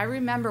life, when I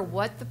remember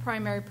what the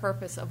primary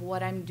purpose of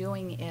what I'm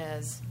doing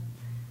is,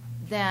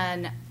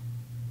 then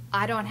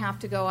I don't have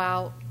to go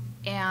out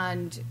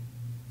and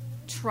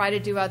try to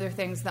do other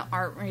things that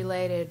aren't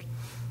related.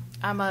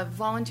 I'm a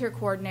volunteer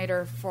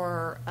coordinator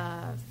for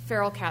a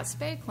feral cat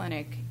spay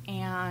clinic,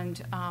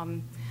 and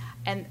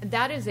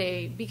that is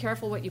be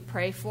careful what you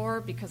pray for,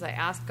 because I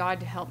asked God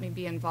to help me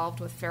be involved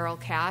with feral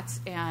cats,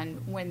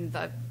 and when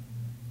the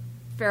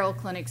feral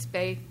clinic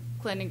spay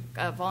clinic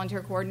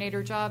volunteer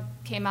coordinator job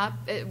came up,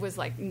 it was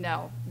like,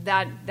 no,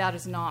 that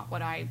is not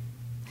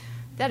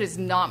that is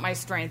not my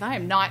strength. I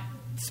am not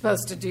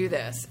supposed to do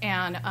this.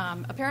 And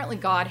apparently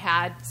God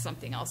had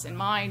something else in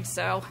mind,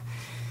 so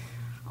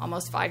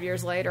almost 5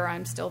 years later,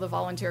 I'm still the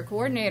volunteer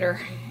coordinator.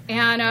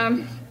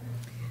 And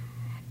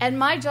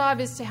my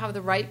job is to have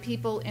the right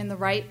people in the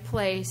right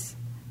place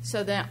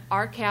so that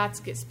our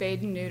cats get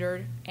spayed and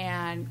neutered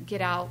and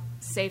get out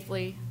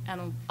safely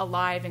and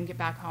alive and get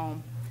back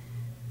home.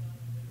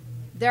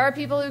 There are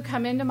people who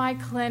come into my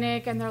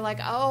clinic and they're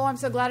like, oh, I'm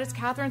so glad it's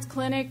Catherine's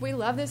clinic. We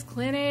love this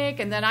clinic.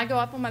 And then I go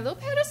up on my little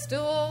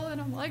pedestal and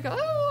I'm like,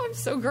 oh, I'm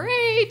so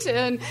great.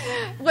 And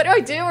what do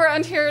I do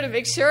around here to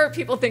make sure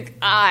people think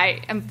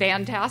I am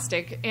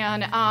fantastic?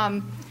 And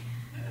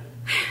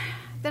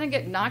then I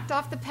get knocked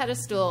off the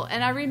pedestal.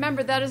 And I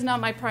remember that is not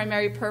my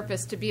primary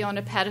purpose, to be on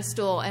a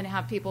pedestal and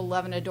have people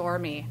love and adore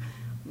me.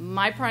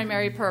 My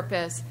primary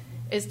purpose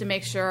is to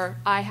make sure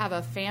I have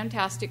a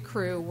fantastic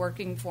crew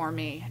working for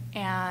me,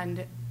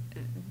 and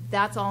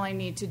that's all I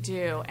need to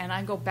do. And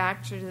I go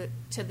back to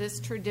this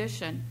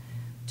tradition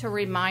to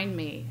remind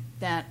me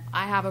that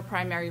I have a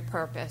primary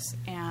purpose,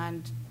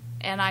 and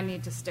I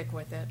need to stick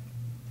with it.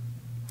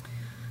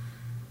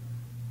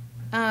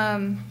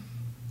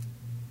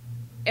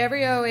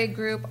 Every OA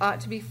group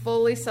ought to be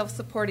fully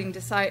self-supporting,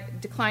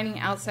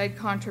 declining outside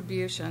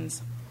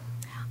contributions.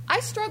 I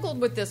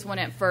struggled with this one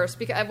at first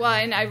because,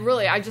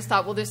 I just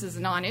thought, well, this is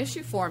a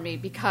non-issue for me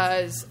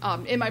because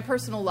in my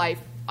personal life,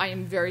 I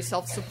am very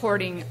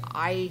self-supporting.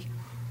 I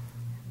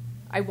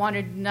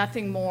wanted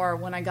nothing more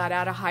when I got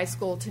out of high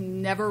school to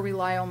never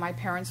rely on my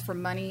parents for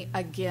money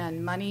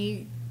again.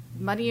 Money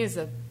is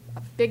a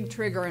big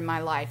trigger in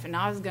my life, and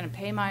I was going to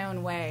pay my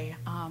own way.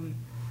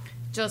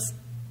 Just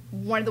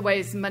one of the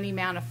ways money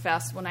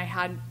manifests when I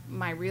had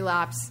my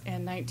relapse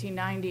in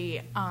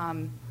 1990.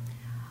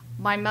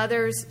 My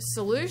mother's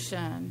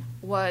solution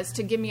was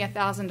to give me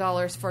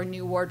 $1,000 for a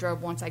new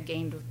wardrobe once I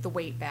gained the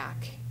weight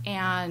back.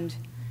 And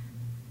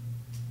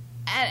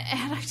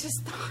I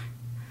just thought,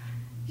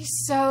 you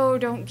so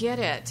don't get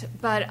it.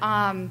 But,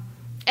 and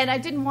I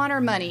didn't want her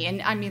money.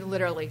 And I mean,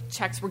 literally,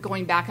 checks were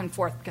going back and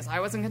forth because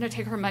I wasn't going to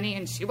take her money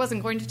and she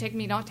wasn't going to take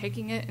me not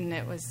taking it. And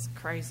it was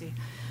crazy.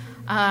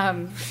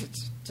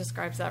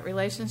 Describes that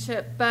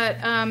relationship. But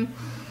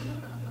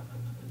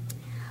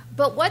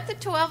what the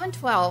 12 and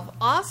 12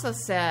 also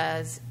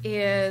says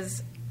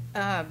is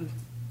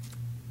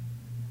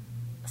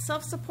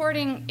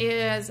self-supporting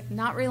is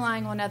not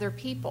relying on other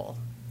people.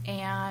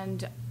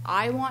 And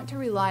I want to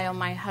rely on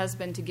my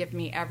husband to give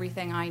me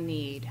everything I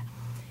need.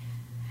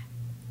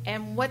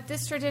 And what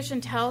this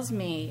tradition tells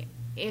me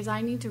is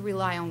I need to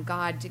rely on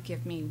God to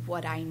give me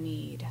what I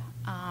need.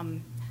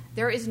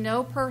 There is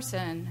no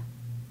person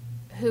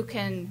who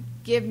can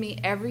give me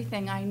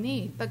everything I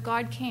need, but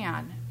God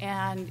can.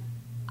 And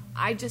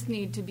I just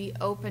need to be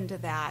open to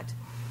that.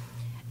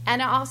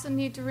 And I also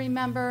need to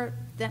remember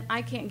that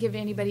I can't give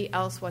anybody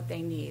else what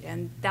they need.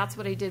 And that's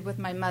what I did with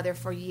my mother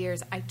for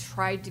years. I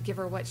tried to give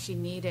her what she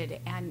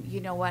needed. And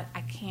you know what? I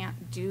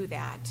can't do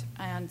that.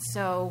 And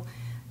so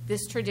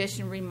this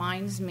tradition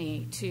reminds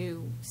me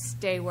to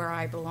stay where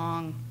I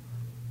belong.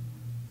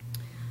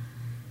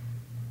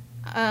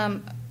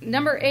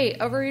 Number 8,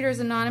 Overeaters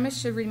Anonymous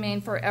should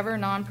remain forever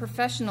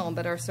non-professional,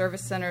 but our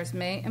service centers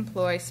may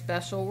employ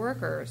special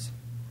workers.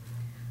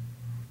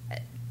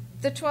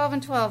 The 12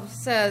 and 12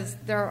 says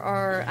there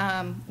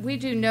are, we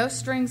do no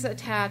strings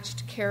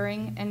attached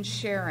caring and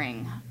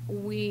sharing.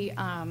 We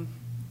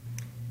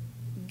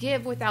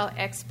give without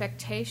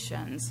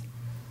expectations.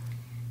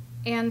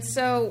 And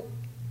so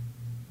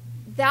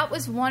that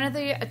was one of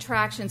the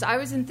attractions. I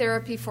was in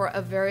therapy for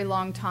a very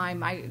long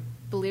time. I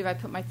believe I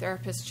put my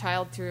therapist's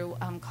child through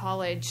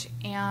college.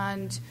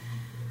 And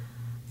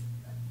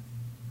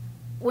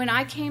when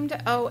I came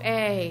to OA,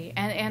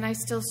 and I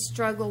still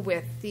struggle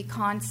with the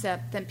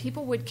concept that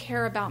people would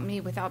care about me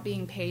without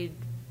being paid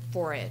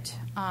for it.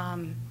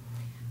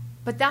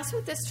 But that's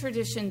what this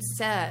tradition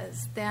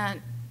says,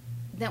 that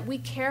we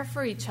care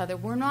for each other.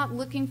 We're not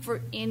looking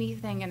for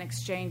anything in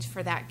exchange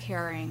for that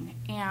caring.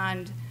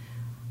 And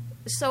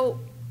so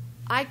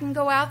I can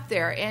go out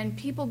there and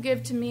people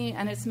give to me,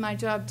 and it's my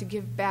job to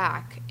give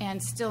back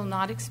and still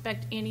not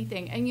expect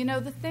anything. And, you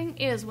know, the thing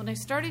is, when I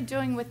started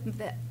doing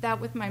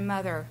that with my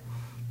mother,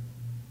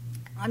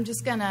 I'm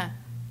going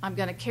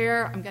to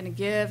care, I'm going to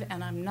give,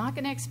 and I'm not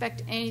going to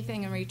expect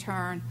anything in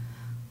return.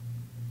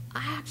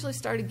 I actually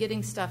started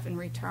getting stuff in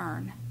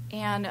return.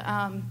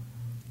 And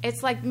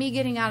it's like me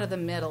getting out of the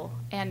middle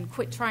and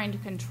quit trying to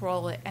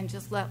control it and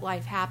just let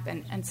life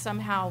happen. And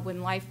somehow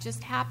when life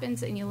just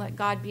happens and you let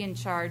God be in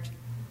charge,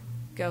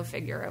 go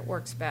figure, it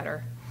works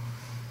better.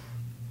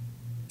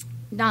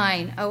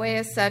 9, OA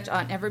as such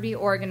ought never be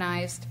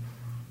organized.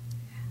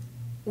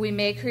 We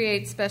may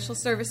create special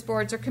service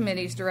boards or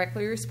committees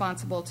directly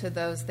responsible to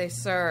those they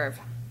serve.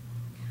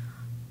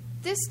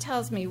 This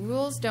tells me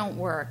rules don't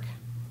work.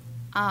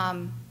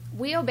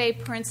 We obey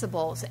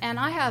principles, and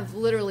I have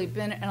literally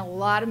been in a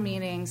lot of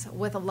meetings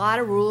with a lot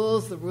of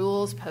rules, the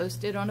rules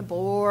posted on a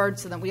board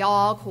so that we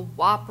all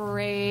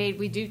cooperate.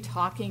 We do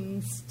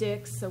talking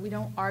sticks so we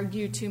don't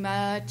argue too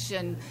much.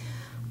 And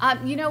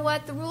you know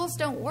what? The rules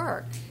don't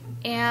work.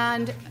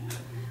 And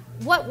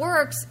what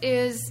works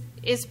is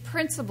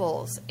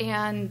principles,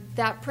 and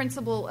that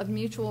principle of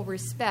mutual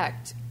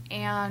respect.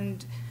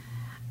 And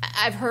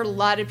I've heard a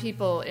lot of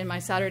people in my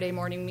Saturday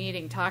morning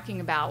meeting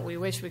talking about, we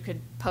wish we could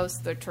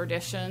post the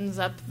traditions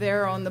up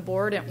there on the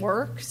board at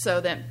work so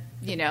that,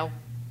 you know,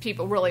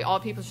 all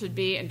people should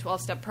be in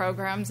 12-step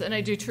programs. And I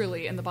do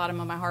truly, in the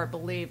bottom of my heart,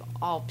 believe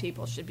all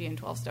people should be in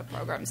 12-step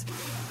programs.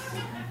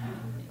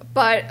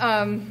 But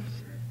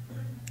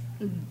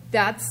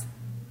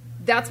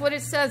that's what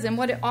it says. And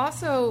what it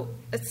also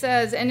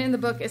says, and in the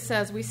book it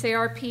says, we say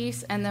our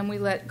piece and then we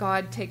let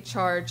God take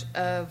charge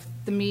of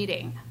the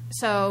meeting.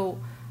 So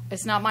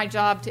it's not my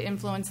job to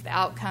influence the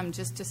outcome,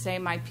 just to say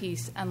my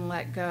piece and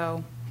let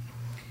go.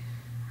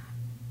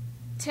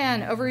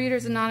 10,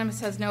 Overeaters Anonymous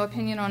has no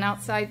opinion on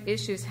outside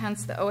issues,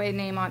 hence the OA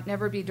name ought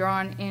never be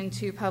drawn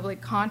into public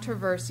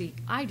controversy.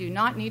 I do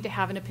not need to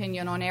have an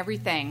opinion on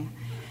everything.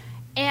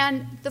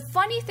 And the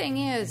funny thing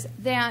is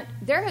that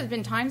there have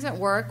been times at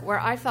work where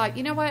I thought,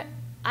 you know what,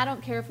 I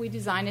don't care if we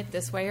design it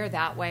this way or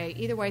that way.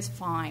 Either way is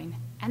fine.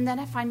 And then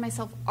I find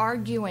myself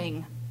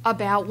arguing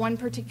about one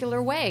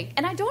particular way,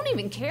 and I don't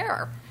even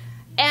care.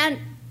 And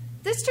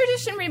this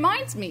tradition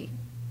reminds me,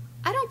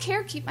 I don't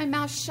care, keep my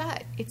mouth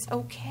shut. It's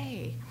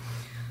okay.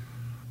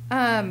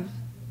 11,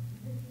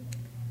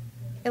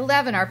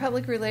 our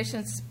public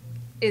relations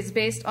is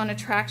based on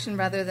attraction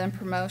rather than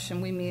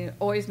promotion. We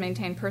always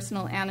maintain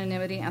personal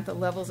anonymity at the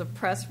levels of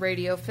press,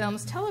 radio,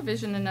 films,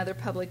 television, and other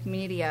public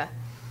media.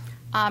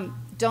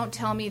 Don't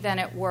tell me then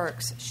it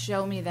works.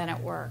 Show me then it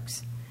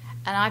works.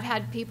 And I've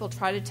had people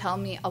try to tell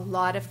me a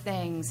lot of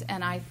things,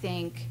 and I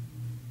think,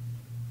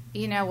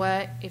 you know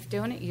what? If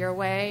doing it your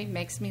way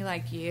makes me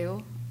like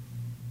you,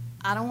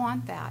 I don't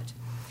want that.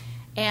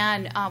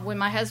 And when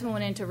my husband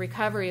went into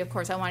recovery, of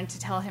course, I wanted to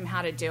tell him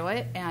how to do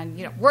it and,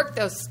 you know, work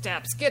those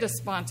steps, get a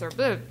sponsor,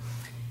 boom.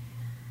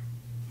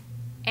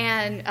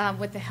 And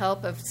with the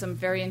help of some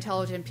very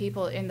intelligent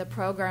people in the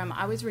program,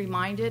 I was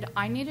reminded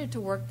I needed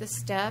to work the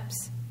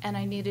steps and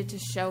I needed to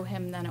show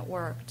him that it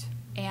worked.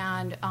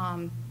 And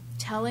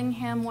telling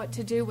him what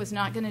to do was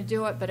not going to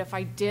do it, but if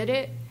I did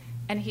it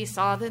and he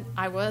saw that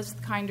I was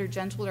the kinder,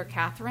 gentler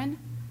Catherine,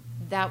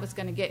 that was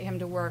going to get him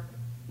to work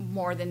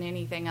more than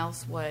anything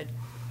else would.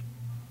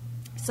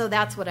 So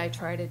that's what I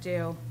try to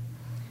do.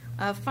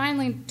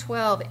 Finally,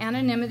 12,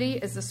 anonymity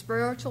is the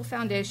spiritual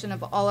foundation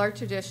of all our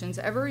traditions,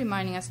 ever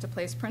reminding us to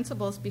place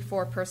principles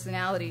before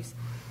personalities.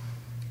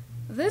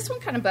 This one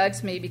kind of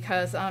bugs me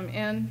because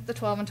in the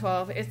 12 and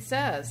 12, it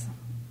says,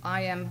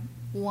 I am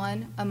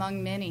one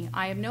among many.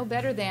 I am no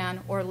better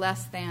than or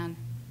less than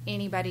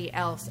anybody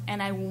else.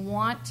 And I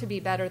want to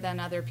be better than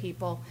other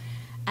people.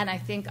 And I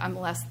think I'm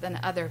less than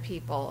other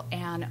people.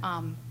 And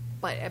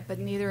but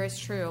neither is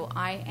true.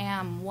 I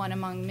am one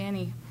among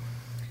many.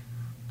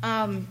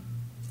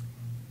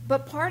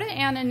 But part of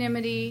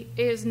anonymity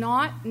is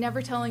not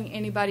never telling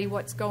anybody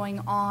what's going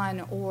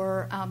on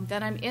or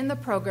that I'm in the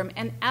program.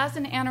 And as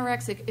an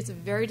anorexic, it's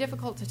very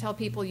difficult to tell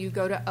people you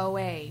go to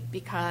OA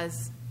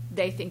because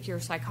they think you're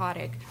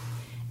psychotic.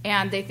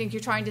 And they think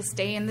you're trying to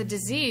stay in the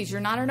disease.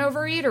 You're not an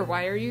overeater.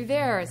 Why are you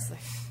there? It's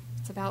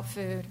about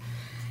food.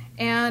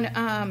 And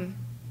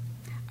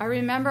I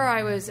remember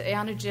I was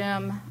at a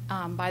gym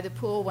by the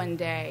pool one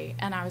day,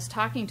 and I was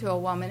talking to a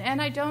woman,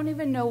 and I don't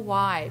even know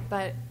why,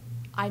 but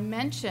I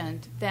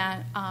mentioned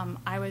that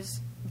I was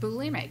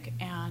bulimic,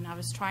 and I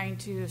was trying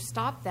to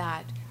stop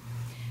that.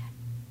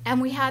 And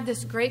we had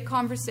this great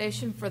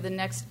conversation for the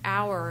next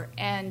hour,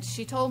 and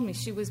she told me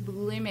she was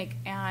bulimic,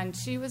 and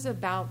she was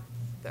about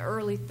the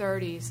early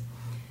 30s.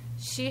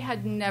 She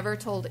had never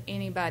told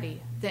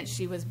anybody that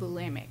she was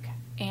bulimic.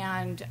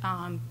 And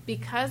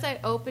because I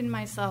opened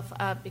myself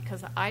up,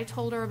 because I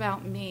told her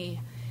about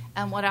me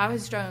and what I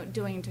was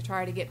doing to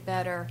try to get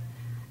better,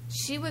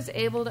 she was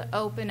able to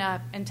open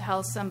up and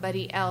tell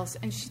somebody else,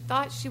 and she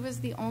thought she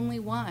was the only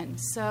one.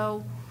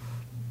 So,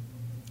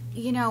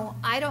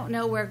 I don't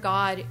know where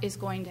God is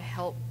going to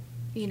help,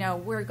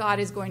 where God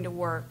is going to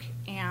work.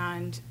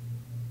 And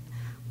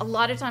a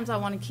lot of times I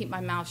want to keep my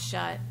mouth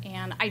shut,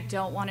 and I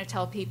don't want to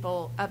tell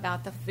people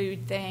about the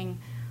food thing,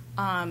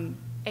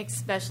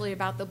 especially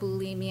about the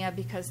bulimia,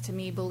 because to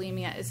me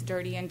bulimia is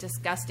dirty and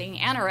disgusting.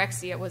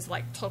 Anorexia was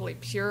like totally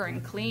pure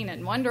and clean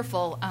and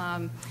wonderful.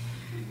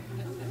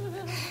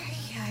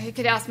 You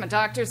could ask my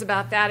doctors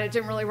about that. It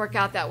didn't really work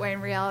out that way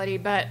in reality,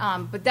 but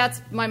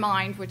that's my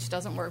mind, which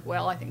doesn't work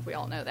well. I think we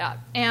all know that.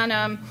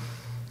 And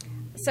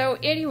so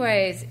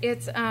anyways,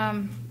 it's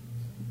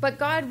but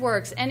God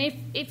works. And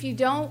if you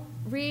don't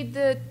read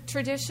the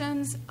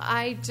traditions,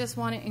 I just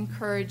want to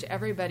encourage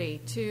everybody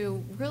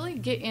to really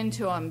get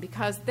into them,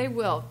 because they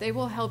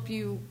will help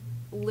you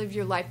live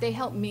your life. They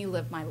help me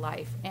live my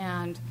life,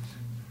 and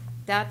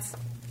that's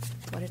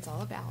what it's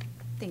all about.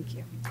 Thank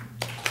you.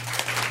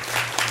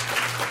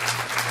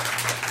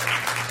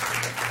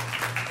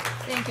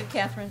 Thank you,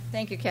 Catherine.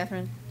 Thank you,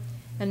 Catherine.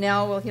 And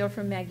now we'll hear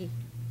from Maggie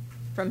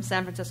from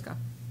San Francisco.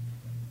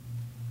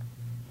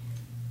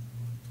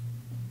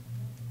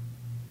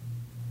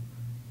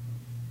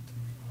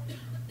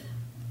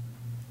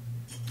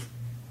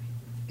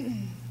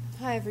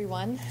 Hi,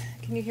 everyone.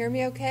 Can you hear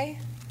me okay?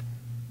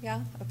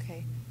 Yeah?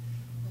 Okay.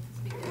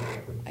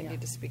 I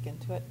need to speak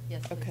into it?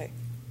 Yes, please. Okay.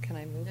 Can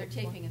I move They're it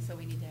more? taping it, so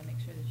we need to make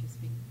sure that you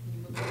speak. Can you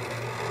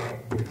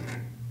move it?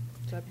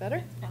 Is that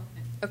better?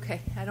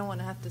 Okay. I don't want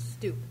to have to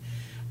stoop.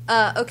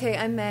 Okay,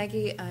 I'm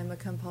Maggie. I'm a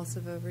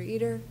compulsive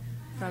overeater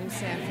from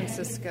San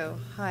Francisco.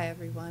 Hi,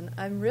 everyone.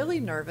 I'm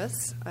really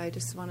nervous. I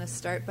just want to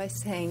start by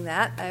saying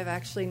that. I've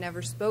actually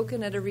never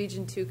spoken at a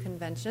Region 2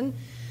 convention.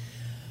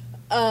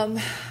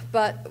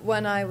 But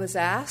when I was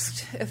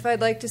asked if I'd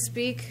like to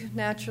speak,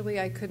 naturally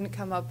I couldn't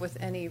come up with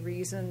any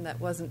reason that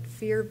wasn't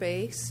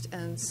fear-based,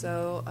 and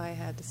so I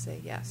had to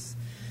say yes.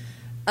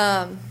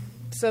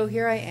 So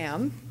here I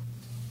am,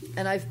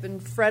 and I've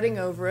been fretting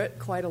over it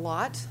quite a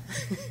lot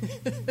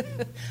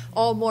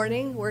all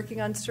morning,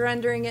 working on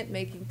surrendering it,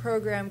 making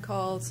program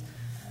calls.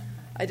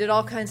 I did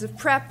all kinds of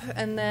prep,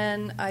 and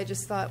then I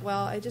just thought,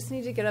 well, I just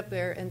need to get up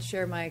there and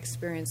share my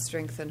experience,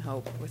 strength, and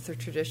hope with the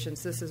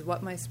traditions. This is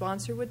what my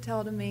sponsor would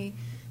tell me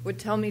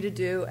to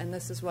do, and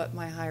this is what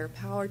my higher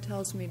power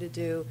tells me to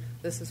do.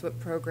 This is what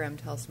program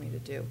tells me to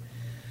do.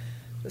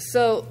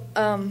 So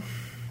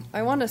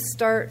I want to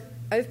start.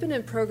 I've been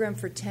in program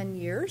for 10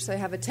 years. I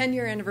have a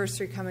 10-year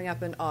anniversary coming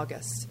up in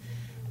August.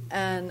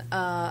 And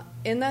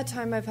in that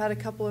time, I've had a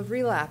couple of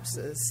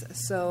relapses.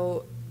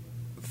 So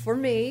for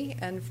me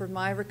and for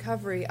my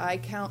recovery, I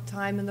count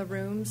time in the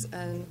rooms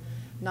and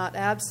not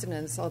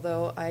abstinence,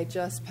 although I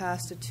just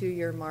passed a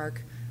 2-year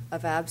mark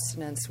of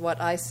abstinence. What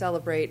I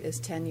celebrate is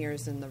 10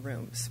 years in the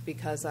rooms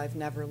because I've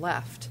never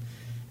left.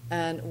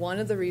 And one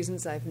of the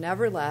reasons I've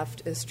never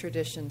left is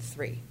Tradition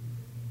 3.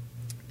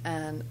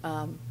 And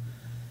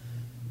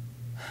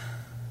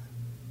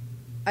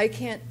I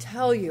can't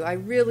tell you,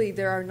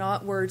 there are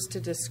not words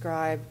to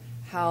describe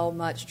how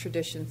much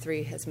Tradition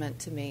 3 has meant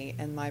to me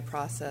and my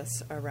process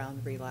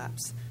around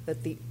relapse.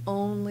 That the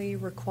only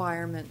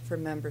requirement for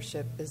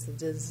membership is the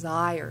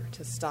desire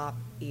to stop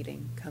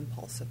eating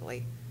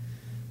compulsively.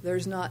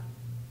 There's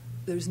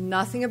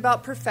nothing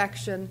about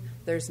perfection.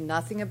 There's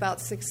nothing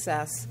about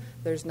success.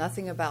 There's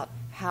nothing about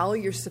how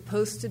you're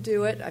supposed to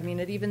do it. I mean,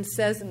 it even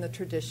says in the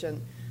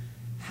tradition,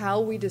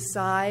 how we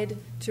decide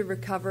to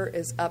recover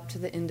is up to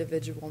the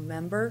individual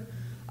member.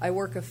 I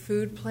work a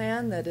food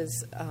plan that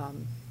is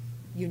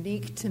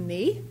unique to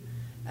me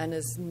and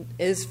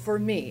is for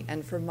me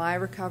and for my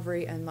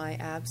recovery and my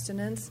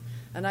abstinence.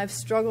 And I've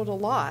struggled a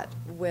lot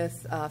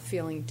with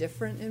feeling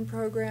different in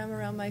program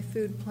around my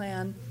food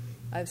plan.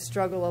 I've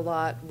struggled a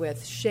lot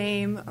with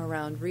shame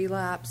around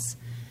relapse.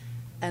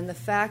 And the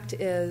fact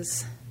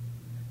is,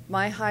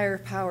 my higher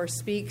power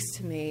speaks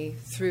to me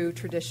through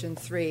Tradition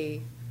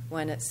 3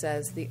 when it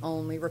says the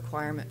only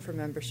requirement for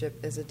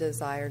membership is a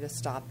desire to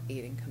stop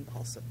eating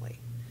compulsively.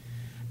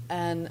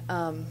 And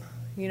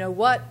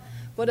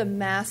what a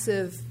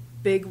massive,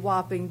 big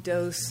whopping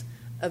dose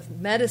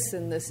of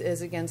medicine this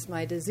is against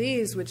my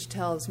disease, which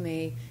tells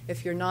me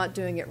if you're not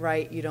doing it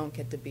right, you don't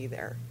get to be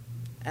there.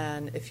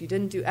 And if you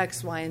didn't do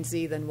X, Y, and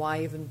Z, then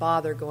why even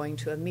bother going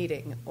to a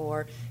meeting?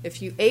 Or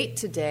if you ate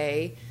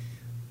today,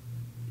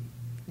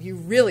 you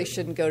really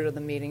shouldn't go to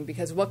the meeting,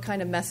 because what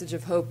kind of message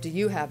of hope do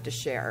you have to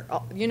share?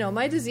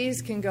 My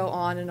disease can go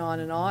on and on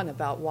and on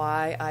about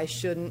why I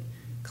shouldn't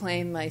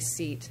claim my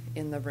seat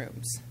in the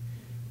rooms.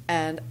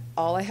 And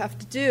all I have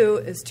to do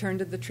is turn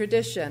to the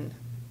tradition.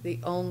 The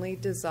only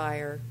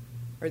desire,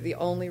 or the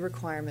only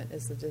requirement,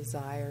 is the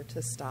desire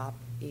to stop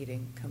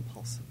eating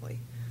compulsively.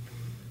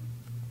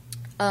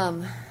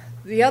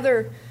 The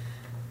other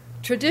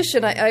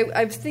tradition,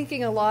 I'm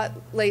thinking a lot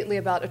lately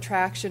about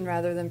attraction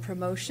rather than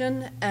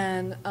promotion,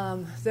 and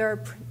there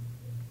are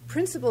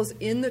principles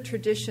in the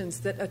traditions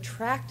that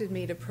attracted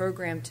me to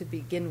program to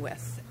begin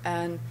with,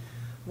 and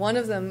one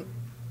of them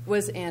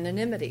was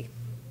anonymity.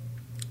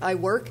 I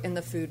work in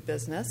the food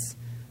business.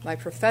 My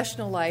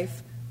professional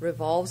life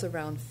revolves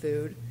around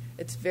food.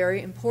 It's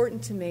very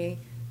important to me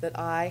that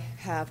I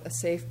have a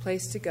safe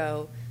place to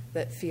go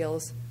that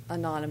feels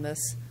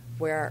anonymous,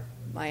 where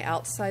my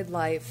outside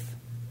life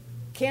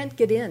can't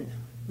get in,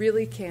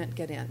 really can't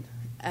get in.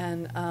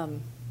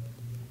 And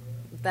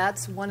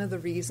that's one of the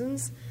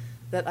reasons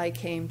that I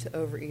came to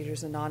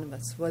Overeaters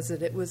Anonymous, was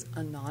that it was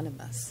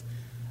anonymous.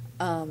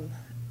 And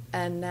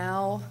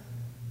now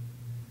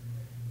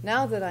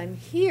that I'm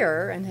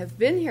here and have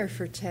been here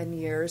for 10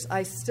 years,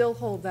 I still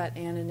hold that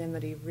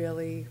anonymity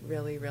really,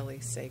 really, really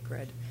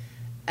sacred.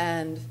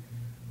 And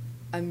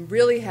I'm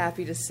really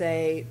happy to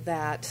say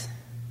that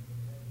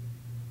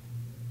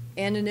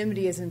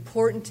anonymity is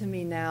important to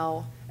me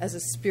now as a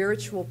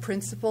spiritual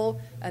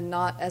principle and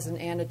not as an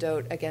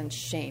antidote against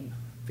shame,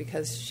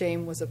 because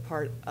shame was a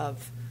part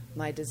of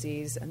my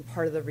disease and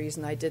part of the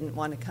reason I didn't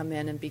want to come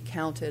in and be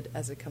counted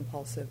as a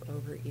compulsive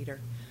overeater.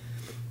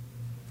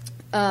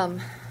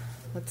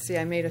 Let's see,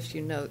 I made a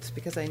few notes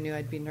because I knew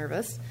I'd be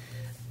nervous.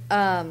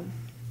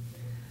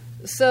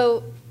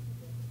 So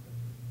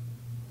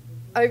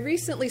I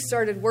recently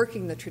started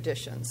working the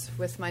traditions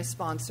with my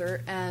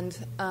sponsor, and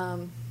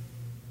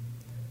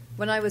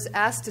when I was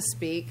asked to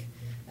speak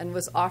and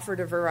was offered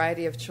a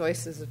variety of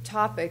choices of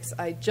topics,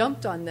 I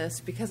jumped on this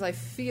because I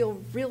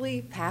feel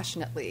really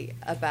passionately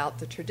about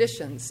the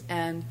traditions.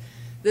 And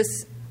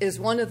this is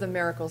one of the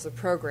miracles of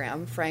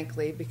program,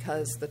 frankly,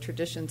 because the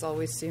traditions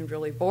always seemed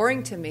really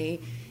boring to me,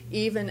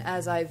 even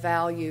as I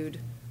valued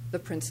the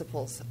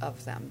principles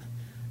of them.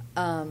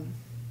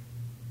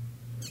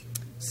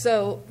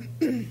 So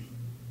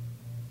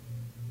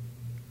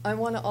I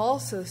want to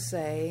also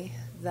say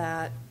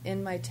that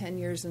in my 10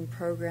 years in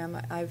program,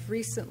 I've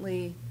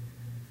recently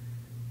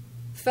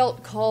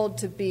felt called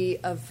to be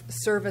of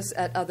service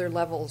at other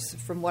levels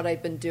from what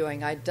I'd been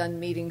doing. I'd done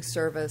meeting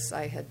service.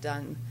 I had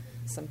done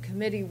some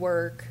committee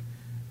work.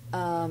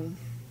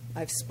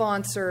 I've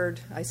sponsored.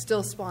 I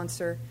still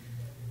sponsor.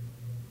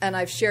 And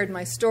I've shared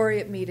my story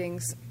at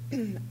meetings.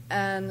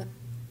 And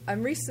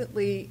I've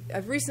recently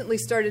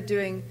started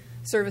doing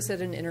service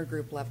at an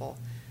intergroup level.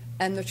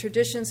 And the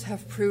traditions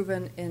have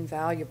proven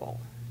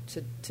invaluable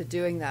to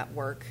doing that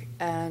work,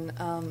 and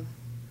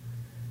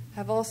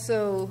have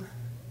also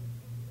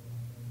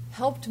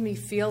helped me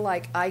feel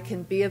like I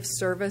can be of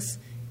service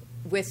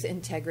with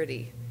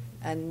integrity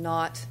and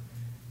not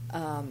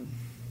kind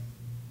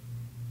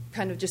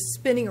of just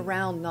spinning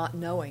around not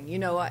knowing. You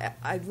know,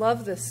 I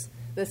love this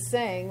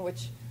saying,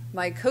 which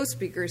my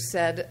co-speakers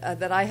said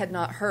that I had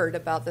not heard,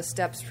 about the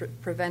steps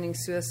preventing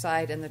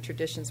suicide and the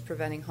traditions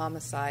preventing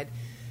homicide,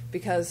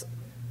 because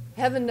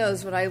heaven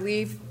knows when I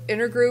leave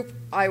intergroup,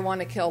 I want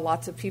to kill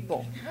lots of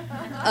people.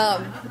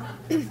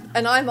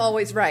 And I'm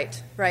always right?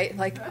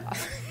 Like,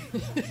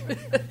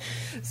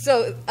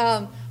 so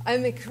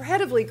I'm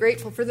incredibly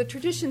grateful for the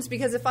traditions,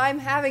 because if I'm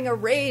having a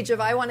rage of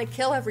I want to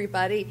kill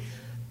everybody,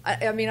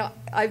 I mean,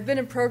 I've been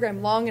in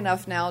program long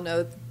enough now,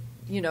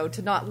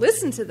 to not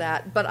listen to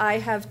that, but I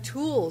have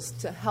tools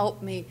to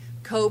help me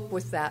cope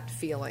with that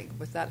feeling,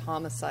 with that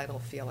homicidal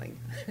feeling.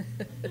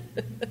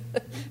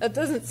 That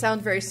doesn't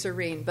sound very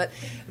serene, but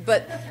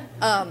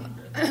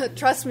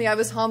trust me, I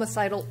was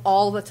homicidal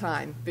all the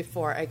time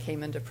before I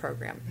came into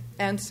program,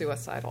 and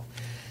suicidal.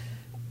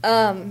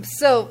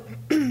 So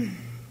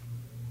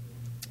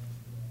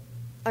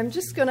I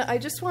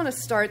just want to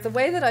start the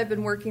way that I've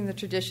been working the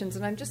traditions,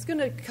 and I'm just going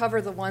to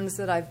cover the ones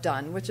that I've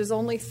done, which is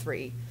only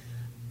 3.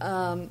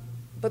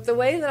 But the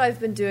way that I've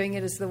been doing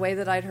it is the way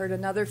that I'd heard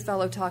another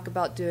fellow talk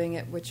about doing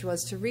it, which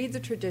was to read the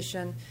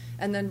tradition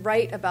and then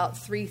write about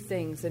 3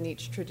 things in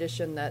each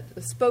tradition that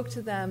spoke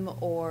to them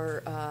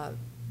or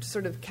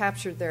sort of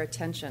captured their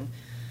attention.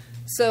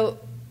 So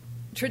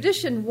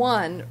tradition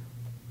 1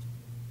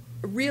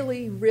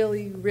 really,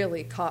 really,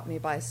 really caught me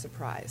by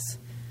surprise.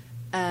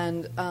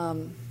 And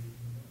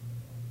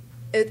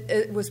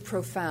it was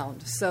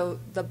profound. So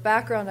the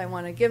background I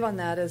want to give on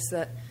that is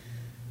that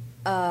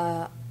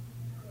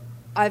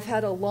I've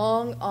had a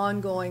long,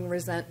 ongoing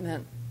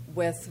resentment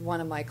with one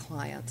of my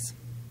clients.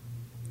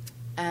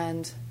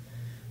 And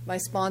my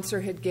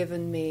sponsor had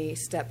given me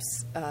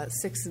steps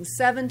 6 and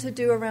 7 to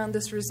do around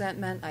this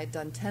resentment. I'd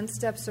done 10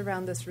 steps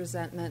around this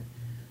resentment.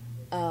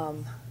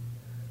 I'd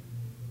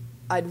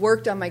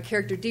worked on my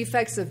character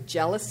defects of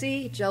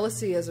jealousy.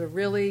 Jealousy is a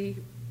really,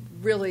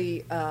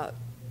 really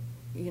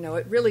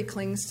it really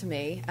clings to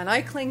me, and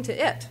I cling to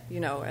it,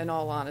 in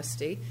all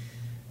honesty.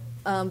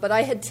 But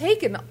I had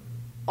taken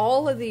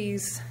all of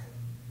these,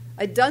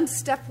 I'd done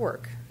step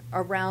work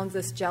around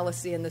this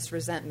jealousy and this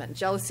resentment.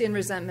 Jealousy and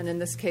resentment in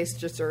this case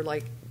just are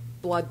like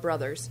blood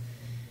brothers.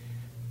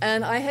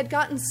 And I had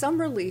gotten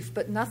some relief,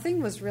 but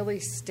nothing was really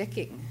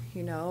sticking,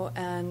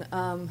 and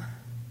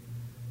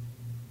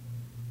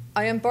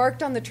I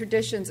embarked on the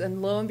traditions,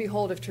 and lo and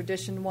behold, if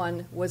tradition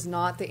 1 was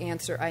not the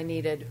answer I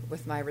needed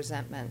with my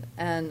resentment.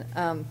 And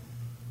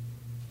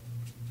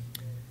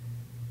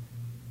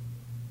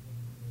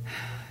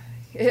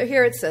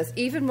here it says,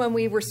 even when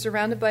we were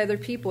surrounded by other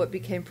people, it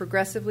became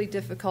progressively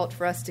difficult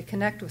for us to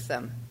connect with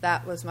them.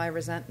 That was my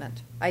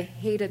resentment. I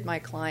hated my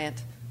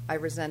client. I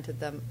resented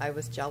them. I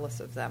was jealous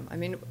of them. I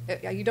mean,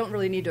 you don't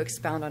really need to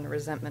expound on a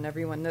resentment.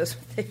 Everyone knows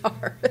what they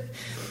are.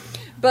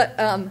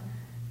 But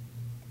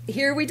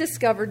here we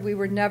discovered we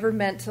were never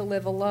meant to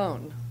live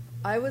alone.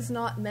 I was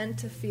not meant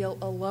to feel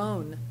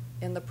alone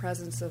in the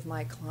presence of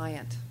my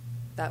client.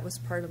 That was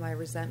part of my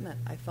resentment.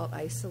 I felt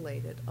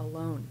isolated,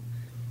 alone.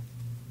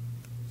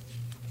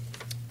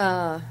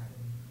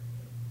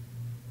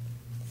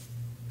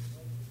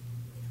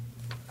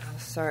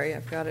 Sorry,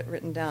 I've got it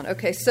written down.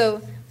 Okay,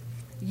 so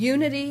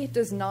unity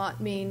does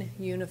not mean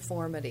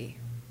uniformity.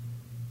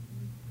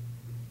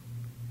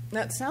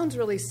 That sounds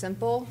really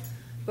simple,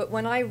 but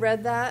when I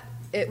read that,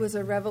 it was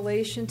a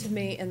revelation to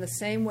me in the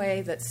same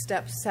way that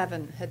step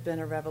 7 had been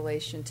a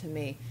revelation to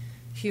me.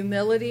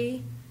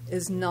 Humility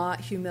is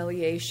not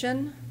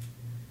humiliation.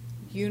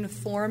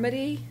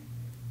 Unity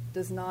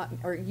does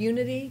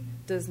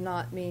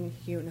not mean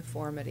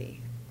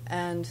uniformity.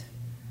 And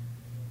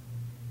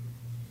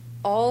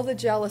all the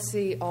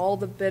jealousy, all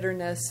the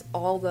bitterness,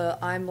 all the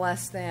I'm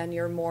less than,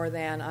 you're more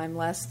than, I'm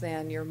less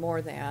than, you're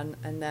more than,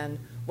 and then,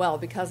 well,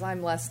 because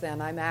I'm less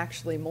than, I'm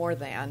actually more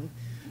than.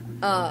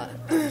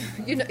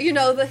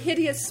 The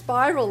hideous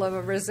spiral of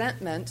a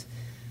resentment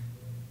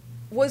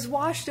was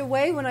washed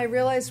away when I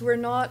realized we're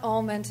not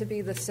all meant to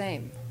be the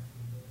same.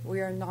 We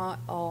are not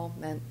all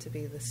meant to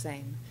be the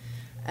same.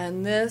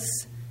 And this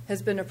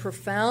has been a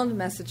profound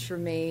message for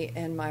me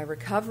in my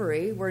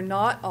recovery. We're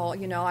not all,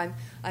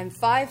 I'm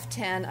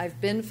 5'10". I've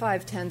been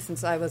 5'10"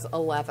 since I was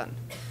 11.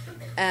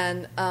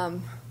 And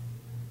I'm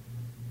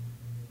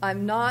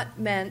not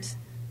meant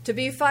to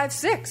be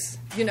 5'6".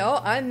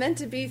 I'm meant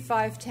to be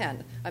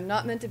 5'10". I'm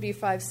not meant to be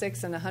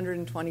 5'6" and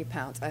 120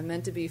 pounds. I'm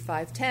meant to be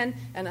 5'10"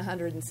 and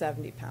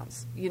 170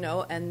 pounds,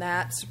 and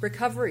that's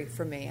recovery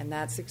for me, and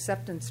that's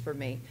acceptance for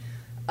me.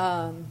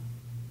 I'm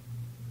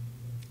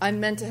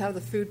meant to have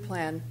the food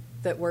plan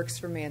that works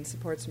for me and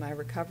supports my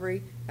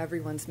recovery.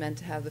 Everyone's meant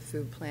to have the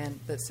food plan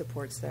that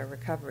supports their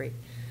recovery.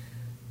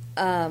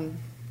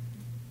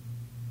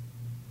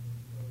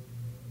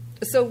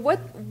 So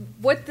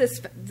what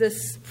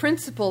this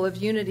principle of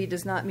unity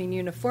does not mean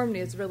uniformity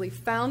is really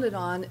founded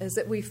on is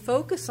that we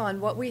focus on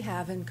what we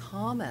have in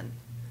common.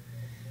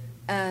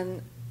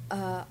 And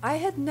I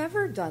had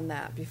never done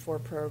that before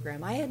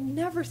program. I had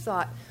never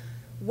thought,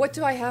 what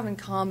do I have in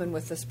common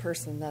with this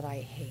person that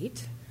I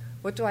hate?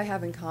 What do I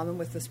have in common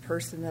with this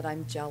person that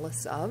I'm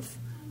jealous of?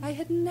 I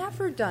had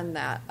never done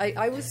that.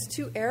 I was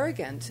too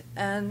arrogant.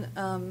 And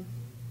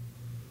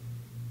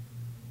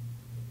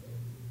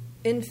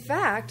in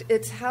fact,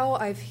 it's how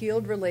I've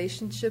healed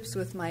relationships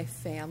with my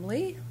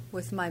family,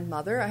 with my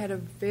mother. I had a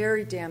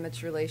very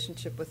damaged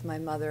relationship with my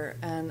mother,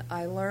 and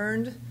I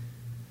learned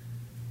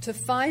to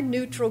find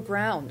neutral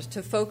ground,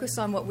 to focus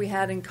on what we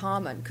had in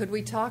common. Could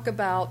we talk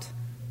about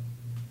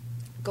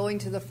going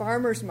to the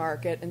farmer's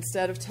market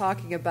instead of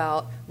talking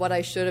about what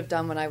I should have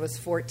done when I was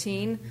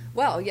 14?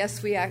 Well,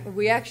 yes, we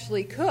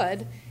actually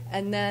could,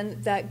 and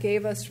then that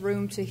gave us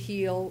room to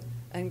heal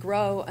and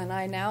grow, and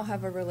I now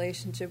have a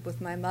relationship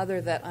with my mother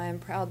that I am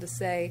proud to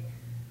say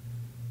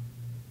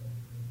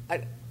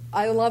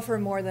I love her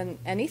more than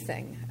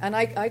anything. And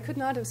I could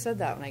not have said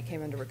that when I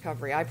came into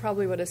recovery. I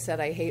probably would have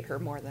said I hate her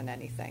more than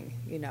anything,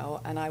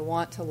 and I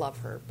want to love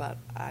her, but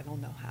I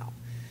don't know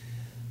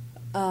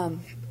how.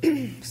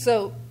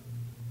 So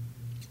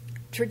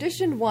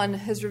Tradition 1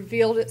 has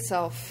revealed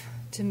itself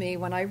to me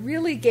when I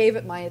really gave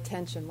it my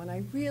attention, when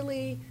I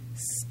really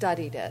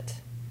studied it.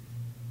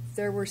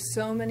 There were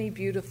so many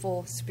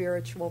beautiful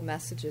spiritual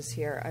messages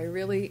here. I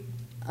really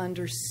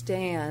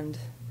understand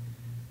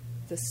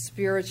the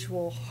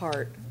spiritual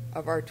heart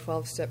of our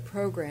 12-step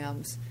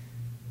programs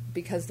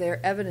because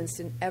they're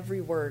evidenced in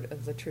every word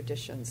of the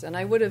traditions. And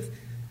I would have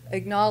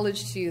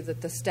acknowledged to you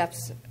that the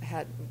steps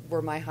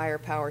were my higher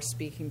power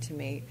speaking to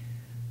me,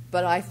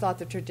 but I thought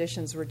the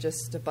traditions were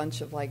just a bunch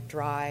of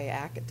dry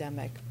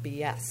academic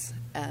BS.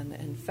 And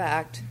in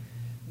fact,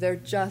 they're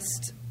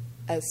just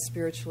as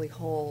spiritually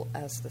whole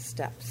as the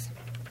steps.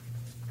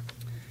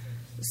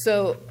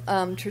 So,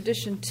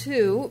 tradition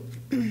 2,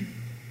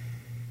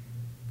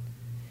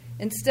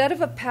 instead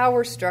of a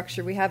power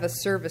structure, we have a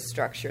service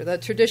structure. The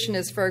tradition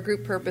is for our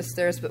group purpose,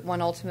 there is but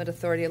one ultimate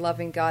authority, a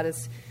loving God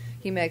as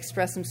he may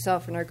express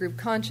himself in our group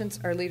conscience.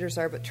 Our leaders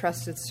are but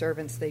trusted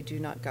servants, they do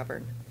not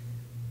govern.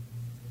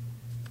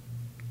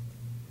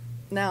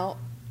 Now,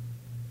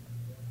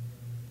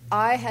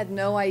 I had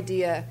no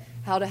idea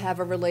how to have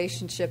a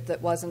relationship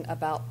that wasn't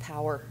about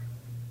power.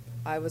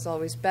 I was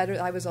always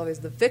better. I was always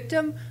the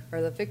victim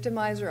or the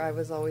victimizer. I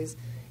was always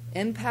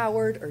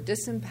empowered or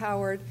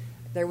disempowered.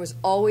 There was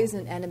always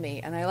an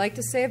enemy. And I like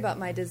to say about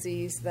my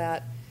disease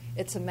that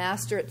it's a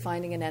master at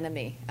finding an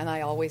enemy, and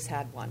I always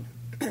had one.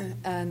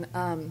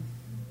 And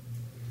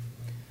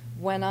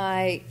when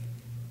I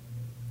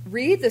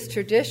read this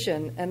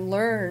tradition and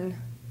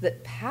learn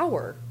that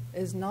power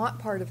is not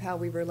part of how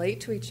we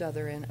relate to each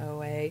other in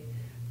OA,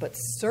 but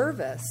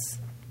service,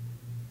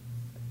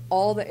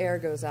 all the air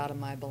goes out of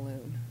my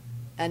balloon.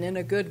 And in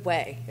a good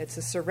way. It's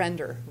a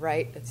surrender,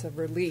 right? It's a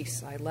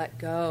release. I let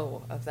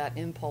go of that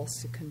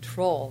impulse to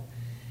control.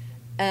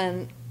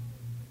 And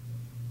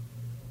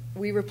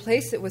we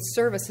replace it with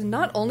service. And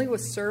not only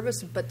with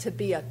service, but to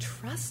be a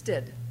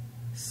trusted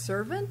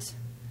servant.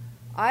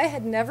 I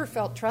had never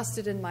felt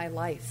trusted in my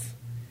life.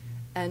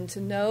 And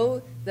to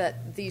know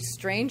that these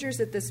strangers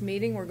at this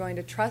meeting were going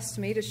to trust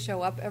me to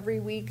show up every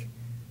week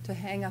to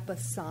hang up a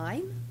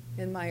sign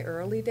in my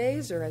early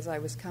days or as I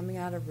was coming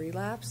out of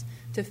relapse,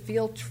 to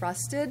feel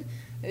trusted,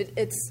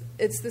 it's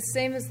the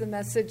same as the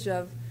message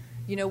of,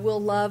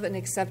 we'll love and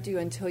accept you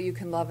until you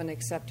can love and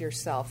accept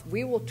yourself.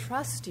 We will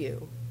trust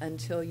you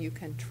until you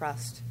can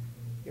trust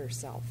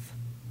yourself.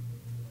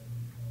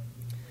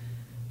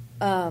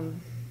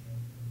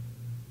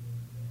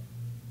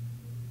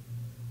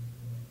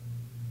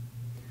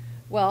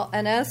 Well,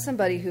 and as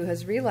somebody who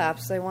has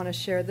relapsed, I want to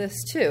share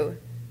this too.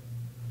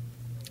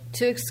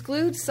 To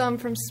exclude some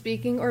from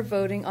speaking or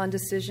voting on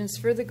decisions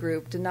for the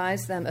group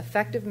denies them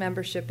effective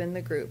membership in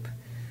the group,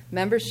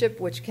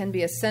 membership which can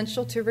be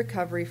essential to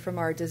recovery from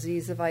our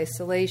disease of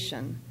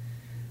isolation.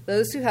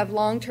 Those who have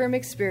long-term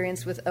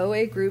experience with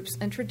OA groups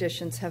and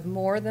traditions have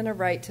more than a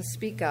right to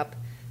speak up.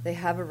 They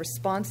have a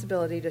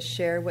responsibility to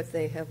share what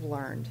they have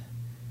learned.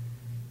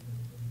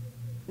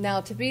 Now,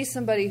 to be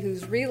somebody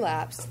who's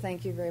relapsed,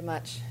 thank you very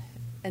much,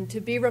 and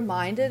to be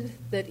reminded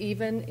that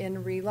even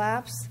in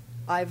relapse,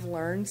 I've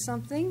learned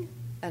something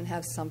and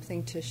have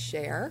something to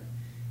share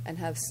and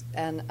have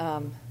an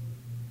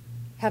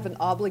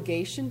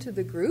obligation to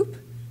the group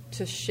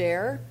to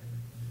share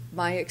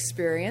my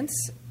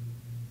experience.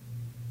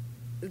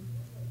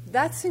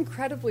 That's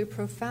incredibly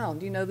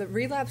profound. The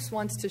relapse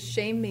wants to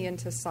shame me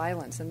into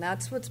silence, and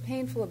that's what's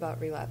painful about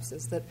relapse,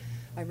 is that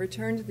I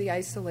return to the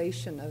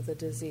isolation of the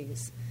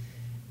disease.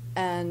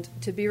 And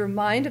to be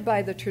reminded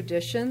by the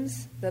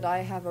traditions that I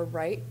have a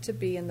right to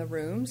be in the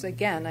rooms.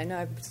 Again, I know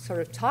I'm sort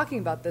of talking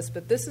about this,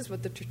 but this is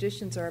what the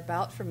traditions are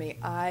about for me.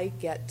 I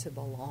get to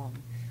belong.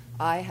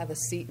 I have a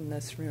seat in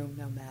this room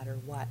no matter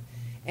what.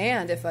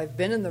 And if I've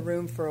been in the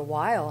room for a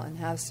while and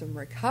have some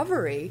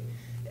recovery,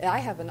 I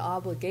have an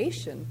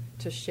obligation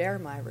to share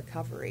my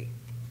recovery.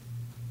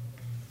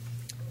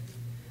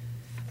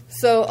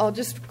 So I'll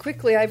just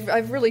quickly,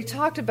 I've really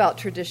talked about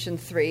Tradition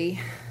 3,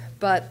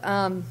 but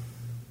I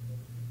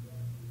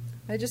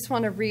just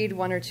want to read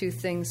one or two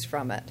things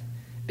from it,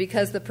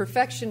 because the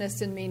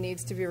perfectionist in me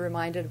needs to be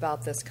reminded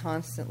about this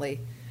constantly.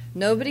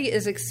 Nobody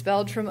is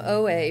expelled from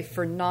OA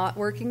for not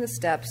working the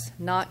steps,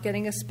 not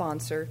getting a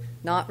sponsor,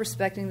 not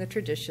respecting the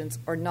traditions,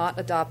 or not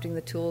adopting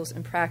the tools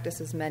and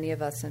practices many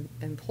of us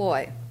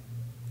employ.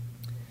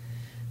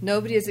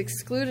 Nobody is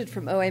excluded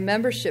from OA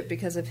membership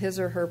because of his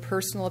or her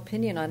personal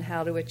opinion on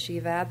how to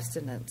achieve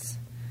abstinence.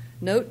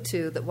 Note,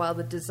 too, that while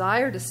the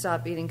desire to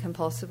stop eating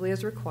compulsively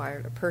is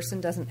required, a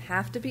person doesn't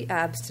have to be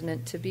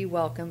abstinent to be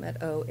welcome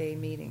at OA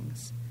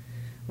meetings.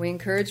 We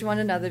encourage one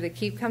another to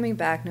keep coming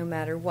back no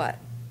matter what.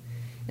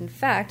 In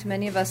fact,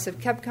 many of us have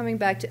kept coming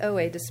back to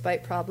OA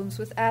despite problems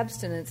with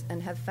abstinence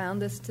and have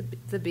found this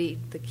to be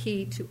the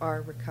key to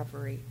our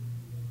recovery.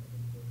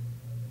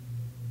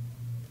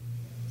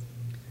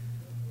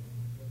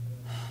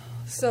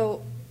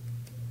 So,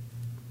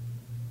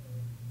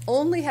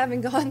 only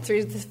having gone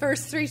through the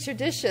first 3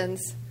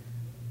 traditions,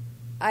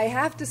 I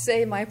have to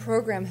say my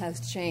program has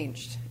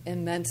changed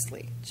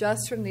immensely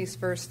just from these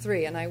first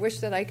 3. And I wish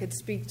that I could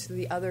speak to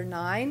the other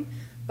 9,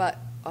 but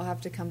I'll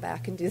have to come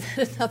back and do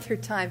that another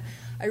time.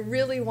 I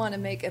really want to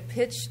make a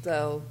pitch,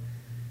 though.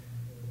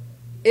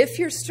 If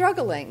you're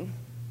struggling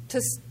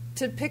to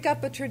pick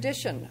up a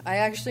tradition, I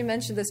actually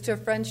mentioned this to a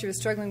friend. She was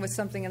struggling with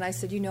something, and I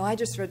said, I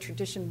just read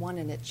Tradition 1,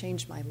 and it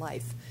changed my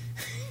life.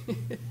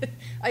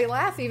 I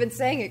laugh even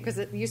saying it because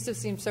it used to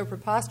seem so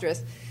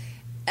preposterous.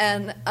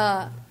 And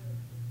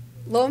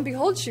lo and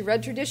behold, she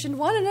read Tradition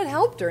 1 and it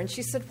helped her. And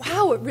she said,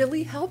 wow, it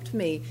really helped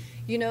me.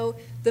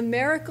 The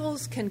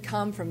miracles can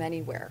come from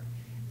anywhere.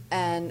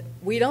 And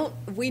we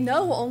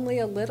know only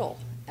a little.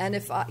 And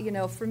if,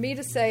 for me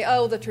to say,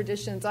 the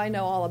traditions, I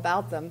know all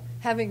about them,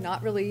 having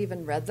not really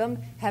even read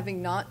them,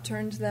 having not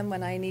turned to them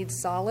when I need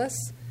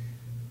solace,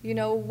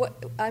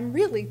 I'm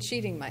really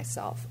cheating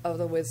myself of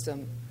the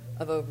wisdom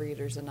of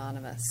Overeaters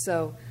Anonymous.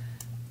 So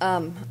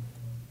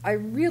I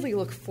really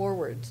look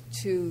forward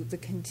to the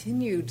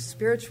continued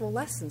spiritual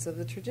lessons of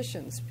the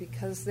traditions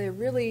because they're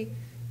really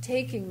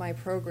taking my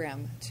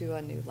program to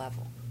a new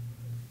level.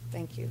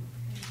 Thank you.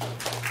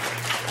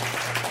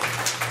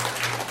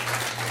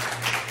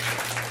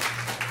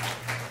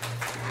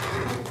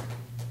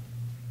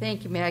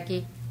 Thank you,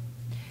 Maggie.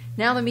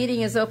 Now the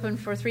meeting is open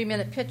for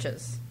 3-minute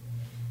pitches.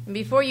 And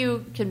before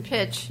you can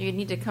pitch, you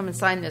need to come and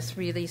sign this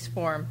release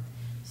form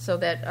so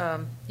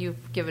that you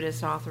give it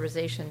as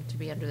authorization to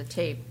be under the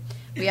tape.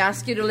 We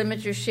ask you to limit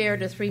your share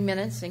to 3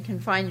 minutes and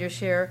confine your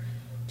share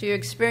to your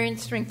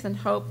experience, strength, and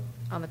hope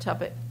on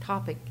the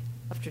topic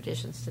of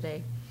traditions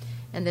today.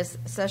 And this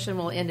session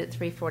will end at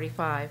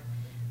 3:45.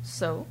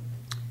 So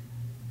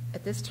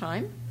at this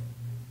time,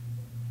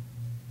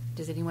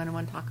 does anyone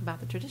want to talk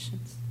about the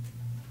traditions?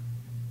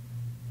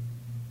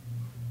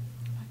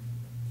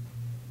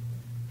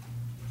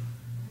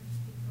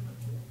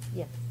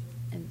 Yes,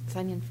 and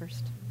sign in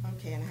first.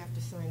 Okay, and I have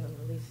to sign the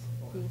release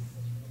form. Please.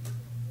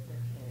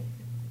 Okay.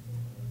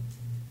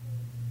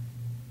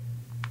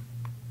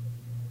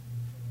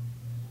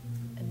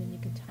 And then you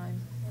can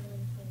time.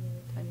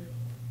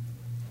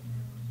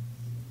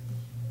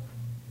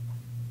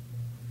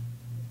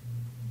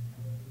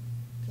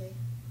 Okay.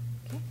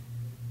 Okay.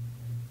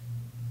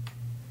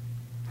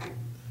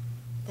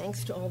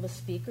 Thanks to all the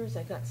speakers.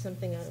 I got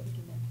something out of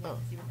Oh,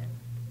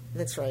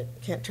 that's right.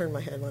 Can't turn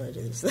my head when I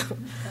do this.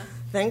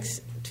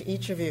 Thanks to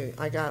each of you.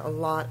 I got a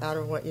lot out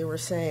of what you were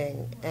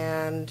saying.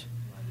 And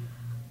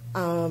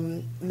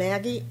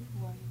Maggie,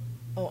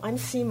 I'm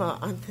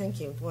Seema.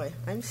 Thank you. Boy,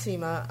 I'm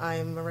Seema.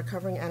 I'm a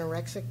recovering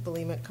anorexic,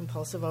 bulimic,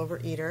 compulsive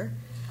overeater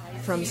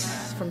from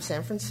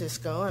San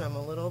Francisco, and I'm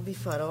a little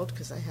befuddled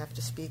because I have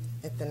to speak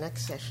at the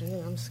next session,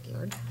 and I'm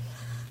scared.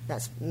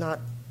 That's not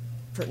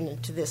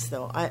pertinent to this,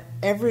 though.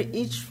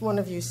 Each one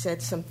of you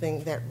said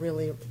something that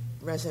really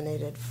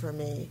resonated for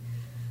me.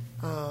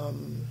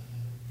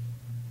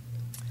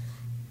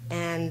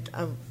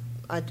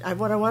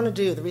 What I want to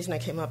do, the reason I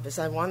came up is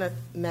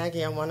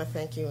Maggie, I want to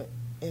thank you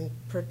in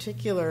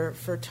particular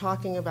for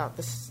talking about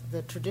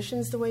the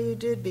traditions the way you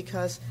did,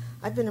 because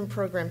I've been in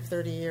program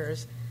 30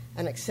 years,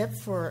 and except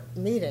for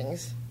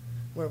meetings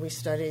where we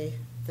study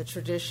the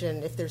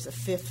tradition if there's a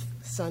 5th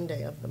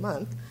Sunday of the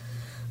month,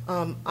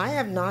 I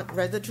have not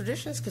read the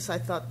traditions because I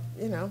thought,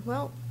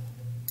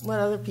 let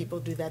other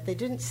people do that. They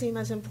didn't seem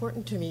as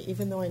important to me,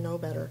 even though I know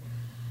better.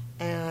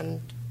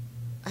 And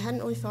I hadn't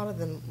really thought of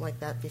them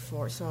like that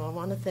before. So I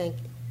want to thank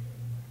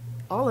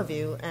all of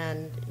you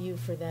and you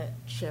for that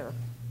share.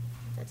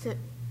 That's it.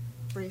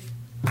 Brief.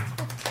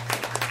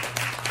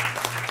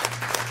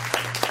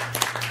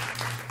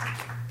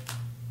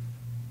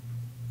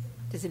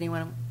 Does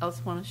anyone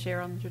else want to share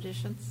on the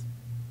traditions?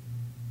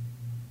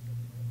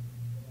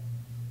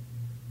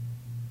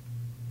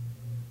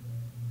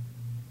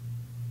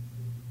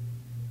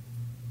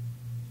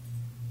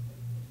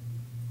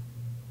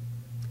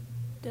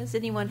 Does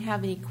anyone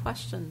have any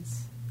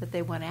questions that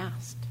they want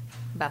asked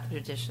about the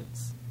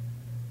traditions?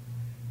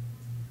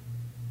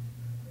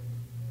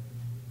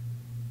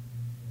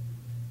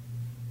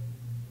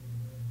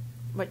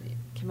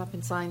 Come up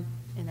and sign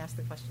and ask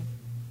the question.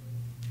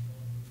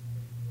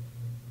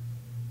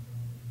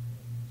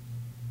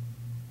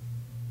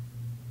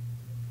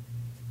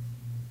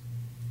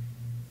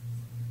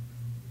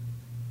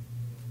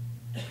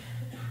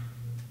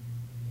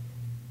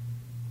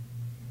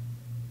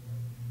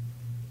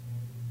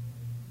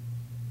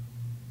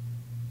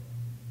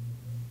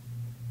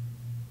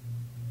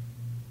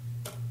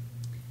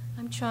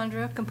 I'm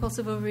Chandra,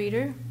 compulsive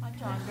overeater. Hi,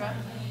 Chandra.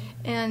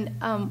 And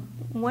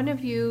one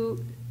of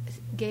you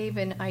gave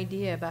an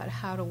idea about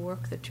how to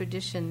work the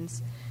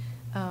traditions.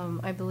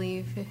 I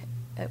believe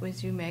it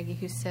was you, Maggie,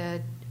 who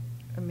said,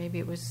 or maybe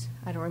it was,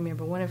 I don't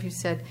remember, one of you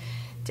said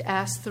to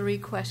ask 3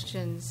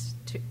 questions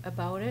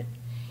about it.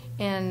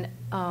 And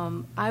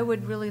I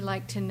would really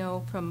like to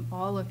know from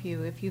all of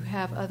you if you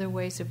have other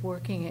ways of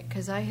working it,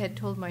 because I had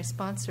told my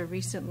sponsor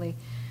recently,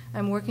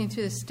 I'm working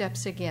through the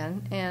steps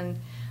again, and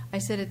I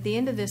said at the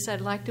end of this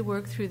I'd like to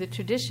work through the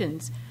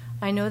traditions.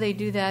 I know they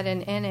do that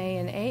in NA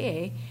and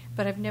AA,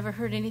 but I've never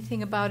heard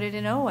anything about it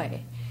in OA.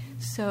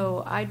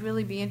 So I'd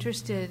really be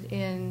interested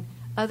in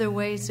other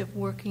ways of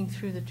working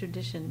through the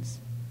traditions.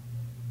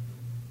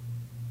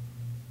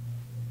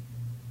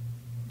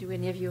 Do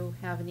any of you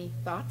have any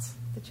thoughts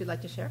that you'd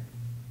like to share?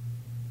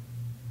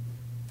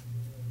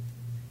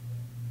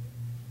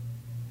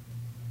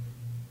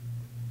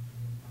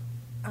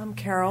 I'm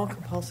Carol,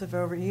 compulsive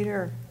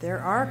overeater. There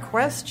are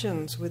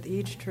questions with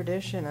each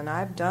tradition, and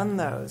I've done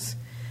those.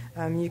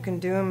 You can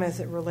do them as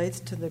it relates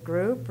to the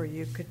group, or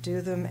you could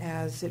do them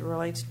as it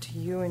relates to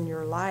you and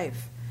your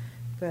life.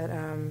 But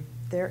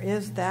there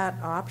is that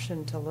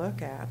option to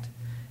look at.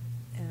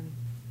 And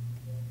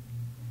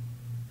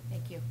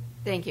Thank you.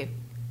 Thank you.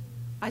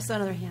 I saw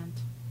another hand.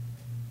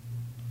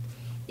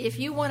 If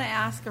you want to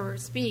ask or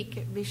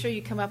speak, be sure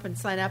you come up and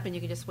sign up, and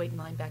you can just wait in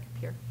line back up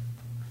here.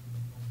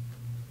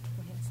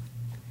 Go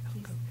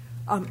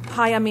ahead.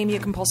 Hi, I'm Amy, a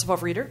compulsive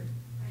overeater.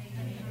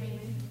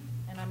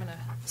 And I'm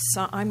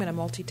going to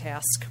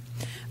multitask.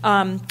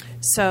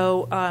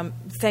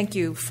 Thank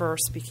you for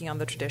speaking on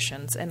the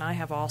traditions. And I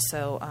have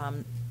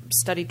also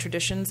studied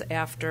traditions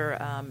after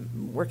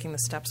working the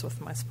steps with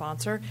my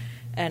sponsor,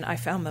 and I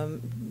found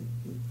them.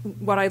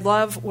 What I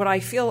love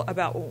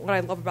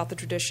about the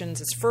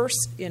traditions is, first,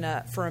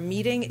 for a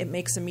meeting, it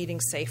makes a meeting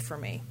safe for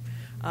me.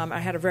 I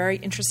had a very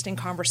interesting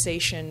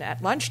conversation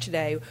at lunch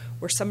today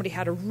where somebody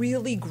had a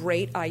really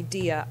great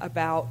idea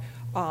about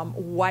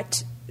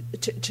what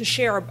to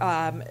share,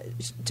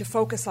 to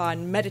focus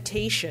on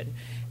meditation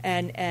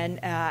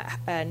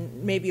and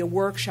maybe a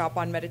workshop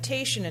on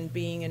meditation and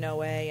being in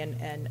OA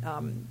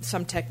and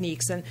some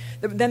techniques. And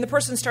then the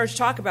person started to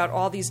talk about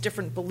all these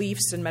different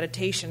beliefs in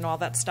meditation and all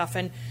that stuff.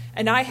 And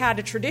I had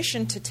a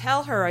tradition to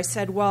tell her, I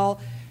said, well,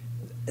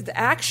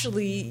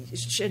 actually,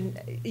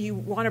 you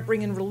want to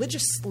bring in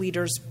religious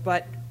leaders,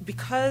 but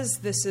because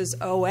this is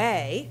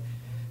OA,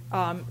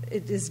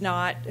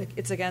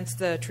 it's against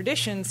the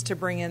traditions to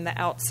bring in the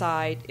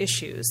outside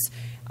issues.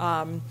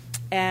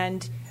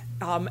 And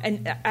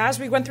as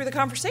we went through the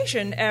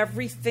conversation,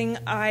 everything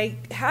I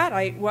had,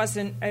 it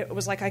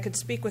was like I could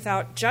speak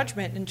without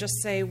judgment and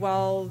just say,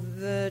 well,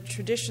 the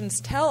traditions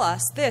tell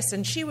us this.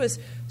 And she was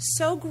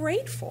so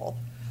grateful.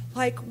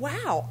 Like,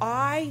 wow,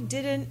 I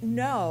didn't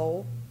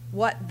know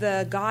what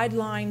the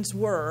guidelines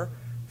were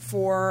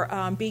for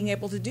being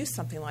able to do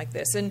something like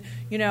this. And,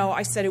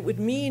 I said it would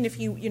mean if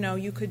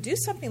you could do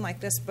something like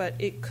this, but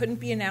it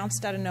couldn't be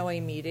announced at an OA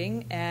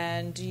meeting,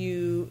 and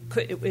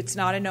it's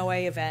not an OA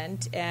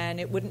event, and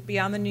it wouldn't be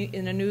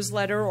in a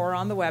newsletter or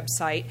on the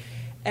website.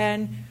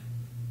 And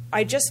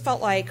I just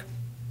felt like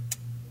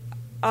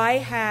I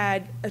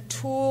had a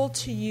tool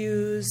to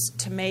use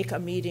to make a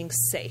meeting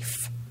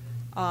safe.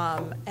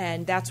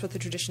 And that's what the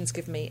traditions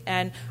give me.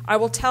 And I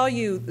will tell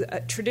you,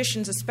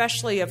 traditions,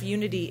 especially of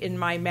unity in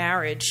my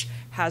marriage,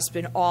 has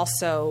been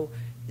also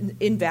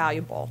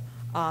invaluable,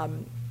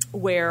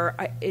 where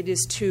it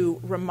is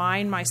to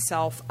remind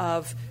myself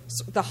of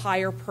the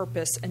higher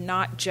purpose and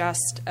not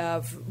just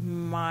of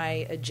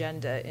my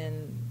agenda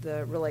in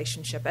the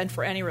relationship and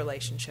for any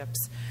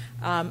relationships.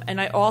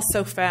 And I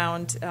also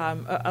found,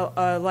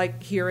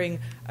 like hearing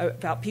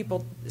about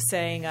people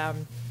saying,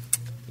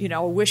 I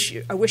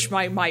wish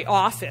my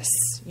office,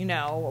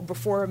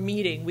 before a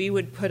meeting, we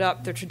would put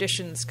up the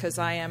traditions, because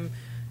I am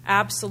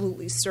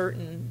absolutely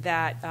certain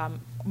that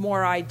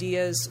more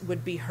ideas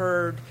would be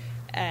heard,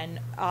 and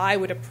I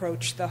would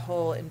approach the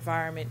whole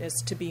environment as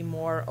to be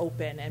more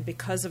open. And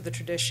because of the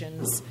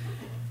traditions,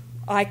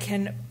 I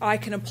can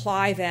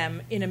apply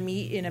them in a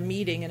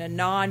meeting, in a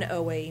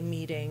non-OA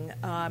meeting,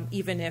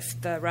 even if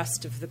the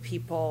rest of the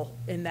people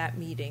in that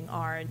meeting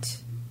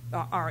aren't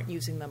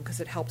using them,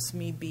 because it helps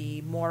me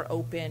be more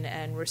open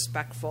and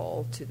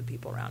respectful to the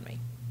people around me.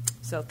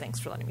 So thanks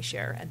for letting me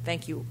share, and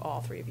thank you,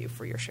 all three of you,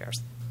 for your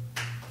shares.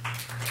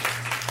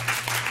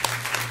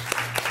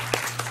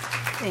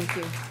 Thank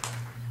you.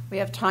 We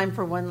have time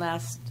for one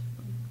last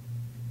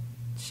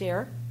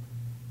share.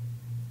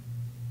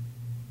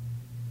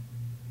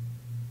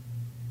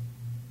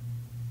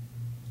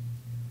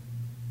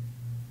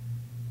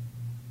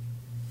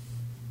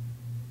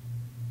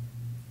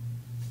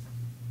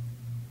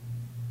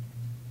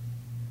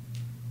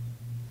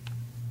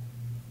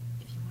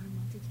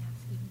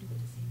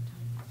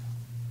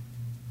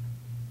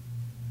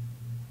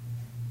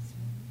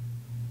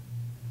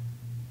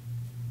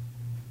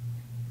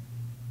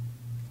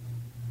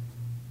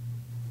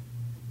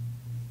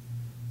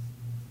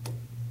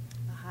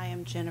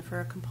 I'm Jennifer,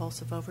 a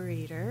compulsive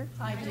overeater.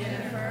 Hi,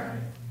 Jennifer.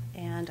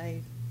 And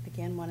I,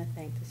 again, want to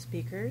thank the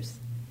speakers.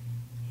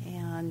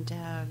 And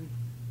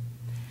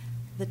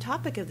the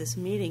topic of this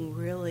meeting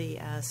really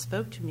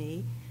spoke to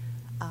me.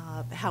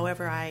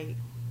 However, I,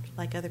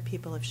 like other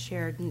people have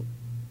shared,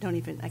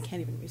 I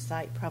can't even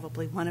recite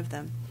probably one of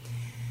them.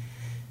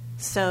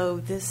 So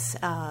this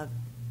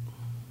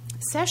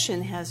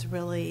session has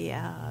really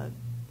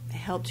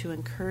helped to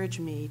encourage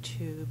me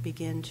to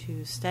begin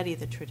to study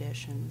the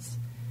traditions,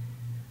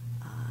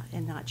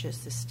 and not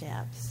just the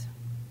steps.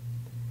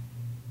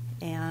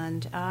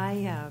 And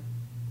I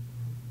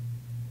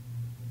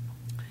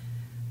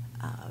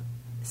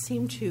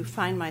seem to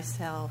find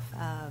myself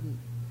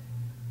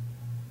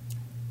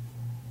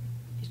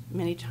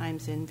many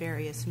times in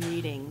various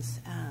meetings,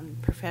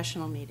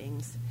 professional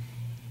meetings,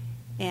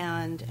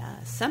 and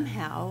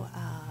somehow,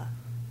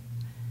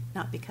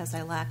 not because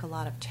I lack a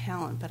lot of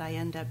talent, but I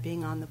end up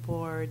being on the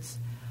boards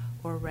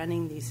or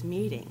running these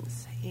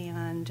meetings.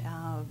 And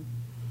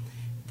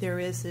there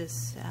is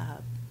this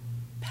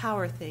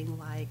power thing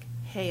like,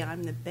 hey,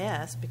 I'm the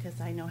best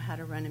because I know how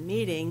to run a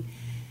meeting,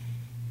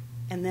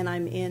 and then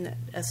I'm in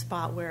a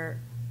spot where,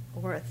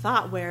 or a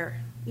thought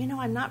where,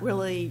 I'm not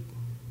really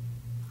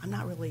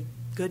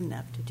good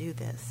enough to do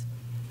this.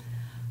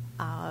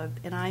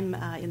 And I'm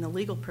in the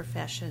legal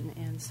profession,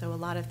 and so a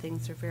lot of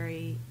things are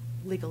very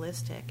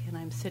legalistic, and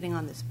I'm sitting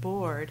on this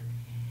board,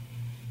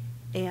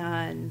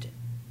 and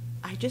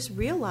I just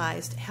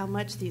realized how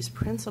much these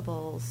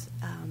principles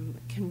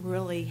can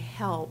really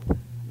help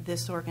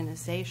this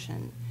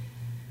organization,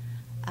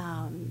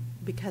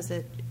 because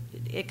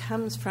it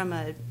comes from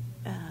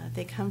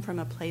they come from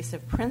a place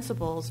of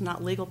principles,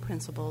 not legal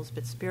principles,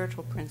 but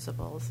spiritual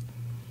principles.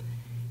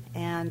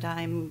 And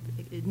I'm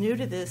new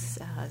to this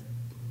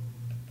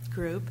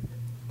group,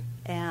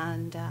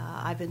 and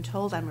I've been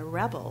told I'm a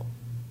rebel,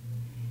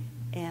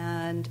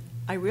 and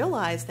I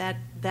realize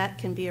that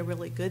can be a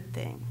really good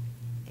thing.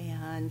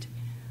 And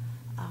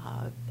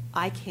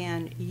I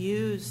can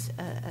use,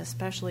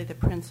 especially the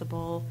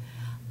principle,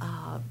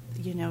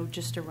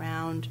 just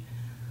around,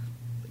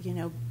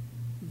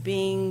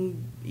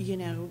 being,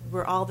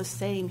 we're all the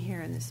same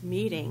here in this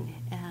meeting,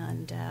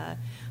 and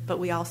but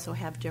we also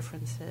have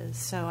differences.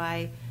 So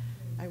I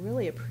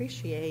really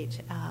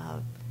appreciate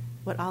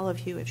what all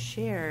of you have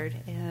shared,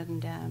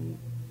 and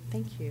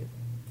thank you.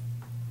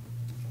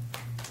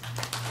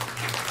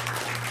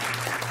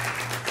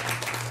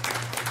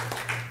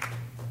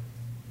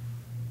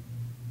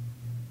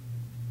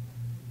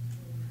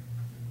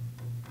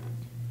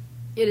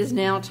 It is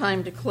now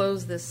time to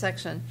close this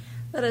section.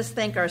 Let us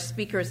thank our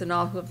speakers and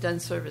all who have done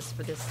service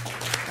for this.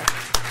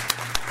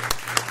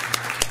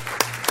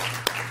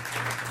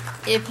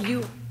 If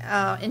you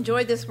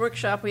enjoyed this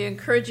workshop, we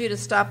encourage you to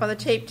stop by the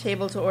tape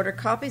table to order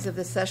copies of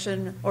this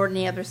session or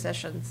any other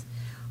sessions.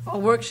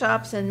 All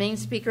workshops and main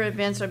speaker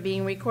events are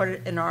being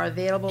recorded and are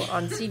available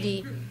on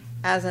CD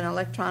as an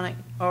electronic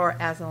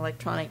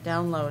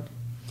download.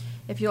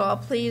 If you all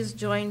please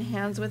join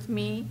hands with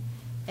me,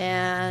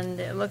 and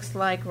it looks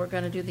like we're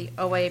going to do the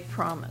OA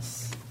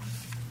promise.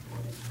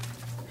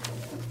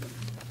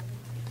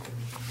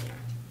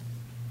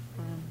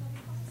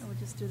 We'll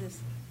just do this.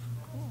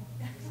 Cool.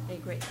 Okay,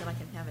 great. Then I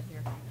can have it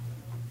here.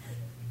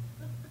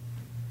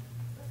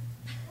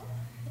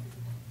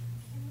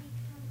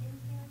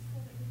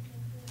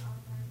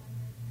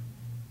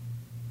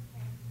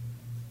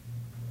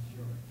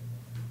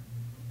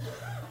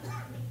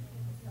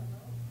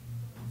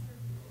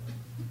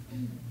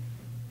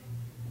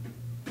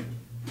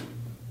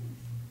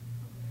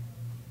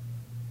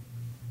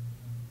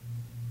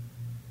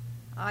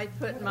 I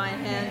put my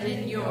hand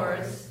in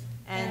yours,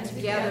 and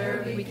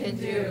together we can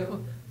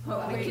do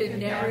what we could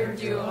never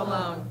do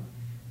alone.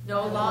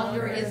 No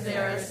longer is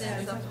there a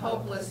sense of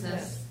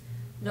hopelessness.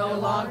 No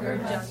longer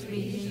must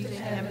we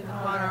depend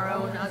upon our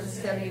own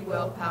unsteady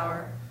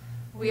willpower.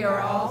 We are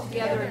all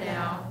together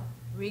now,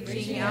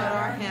 reaching out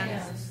our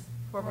hands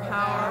for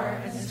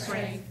power and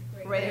strength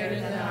greater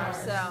than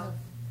ourselves.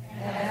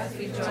 And as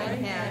we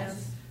join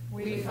hands,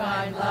 we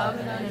find love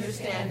and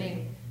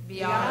understanding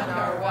beyond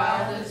our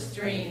wildest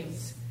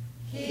dreams.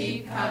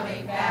 Keep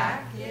coming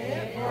back.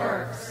 It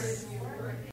works.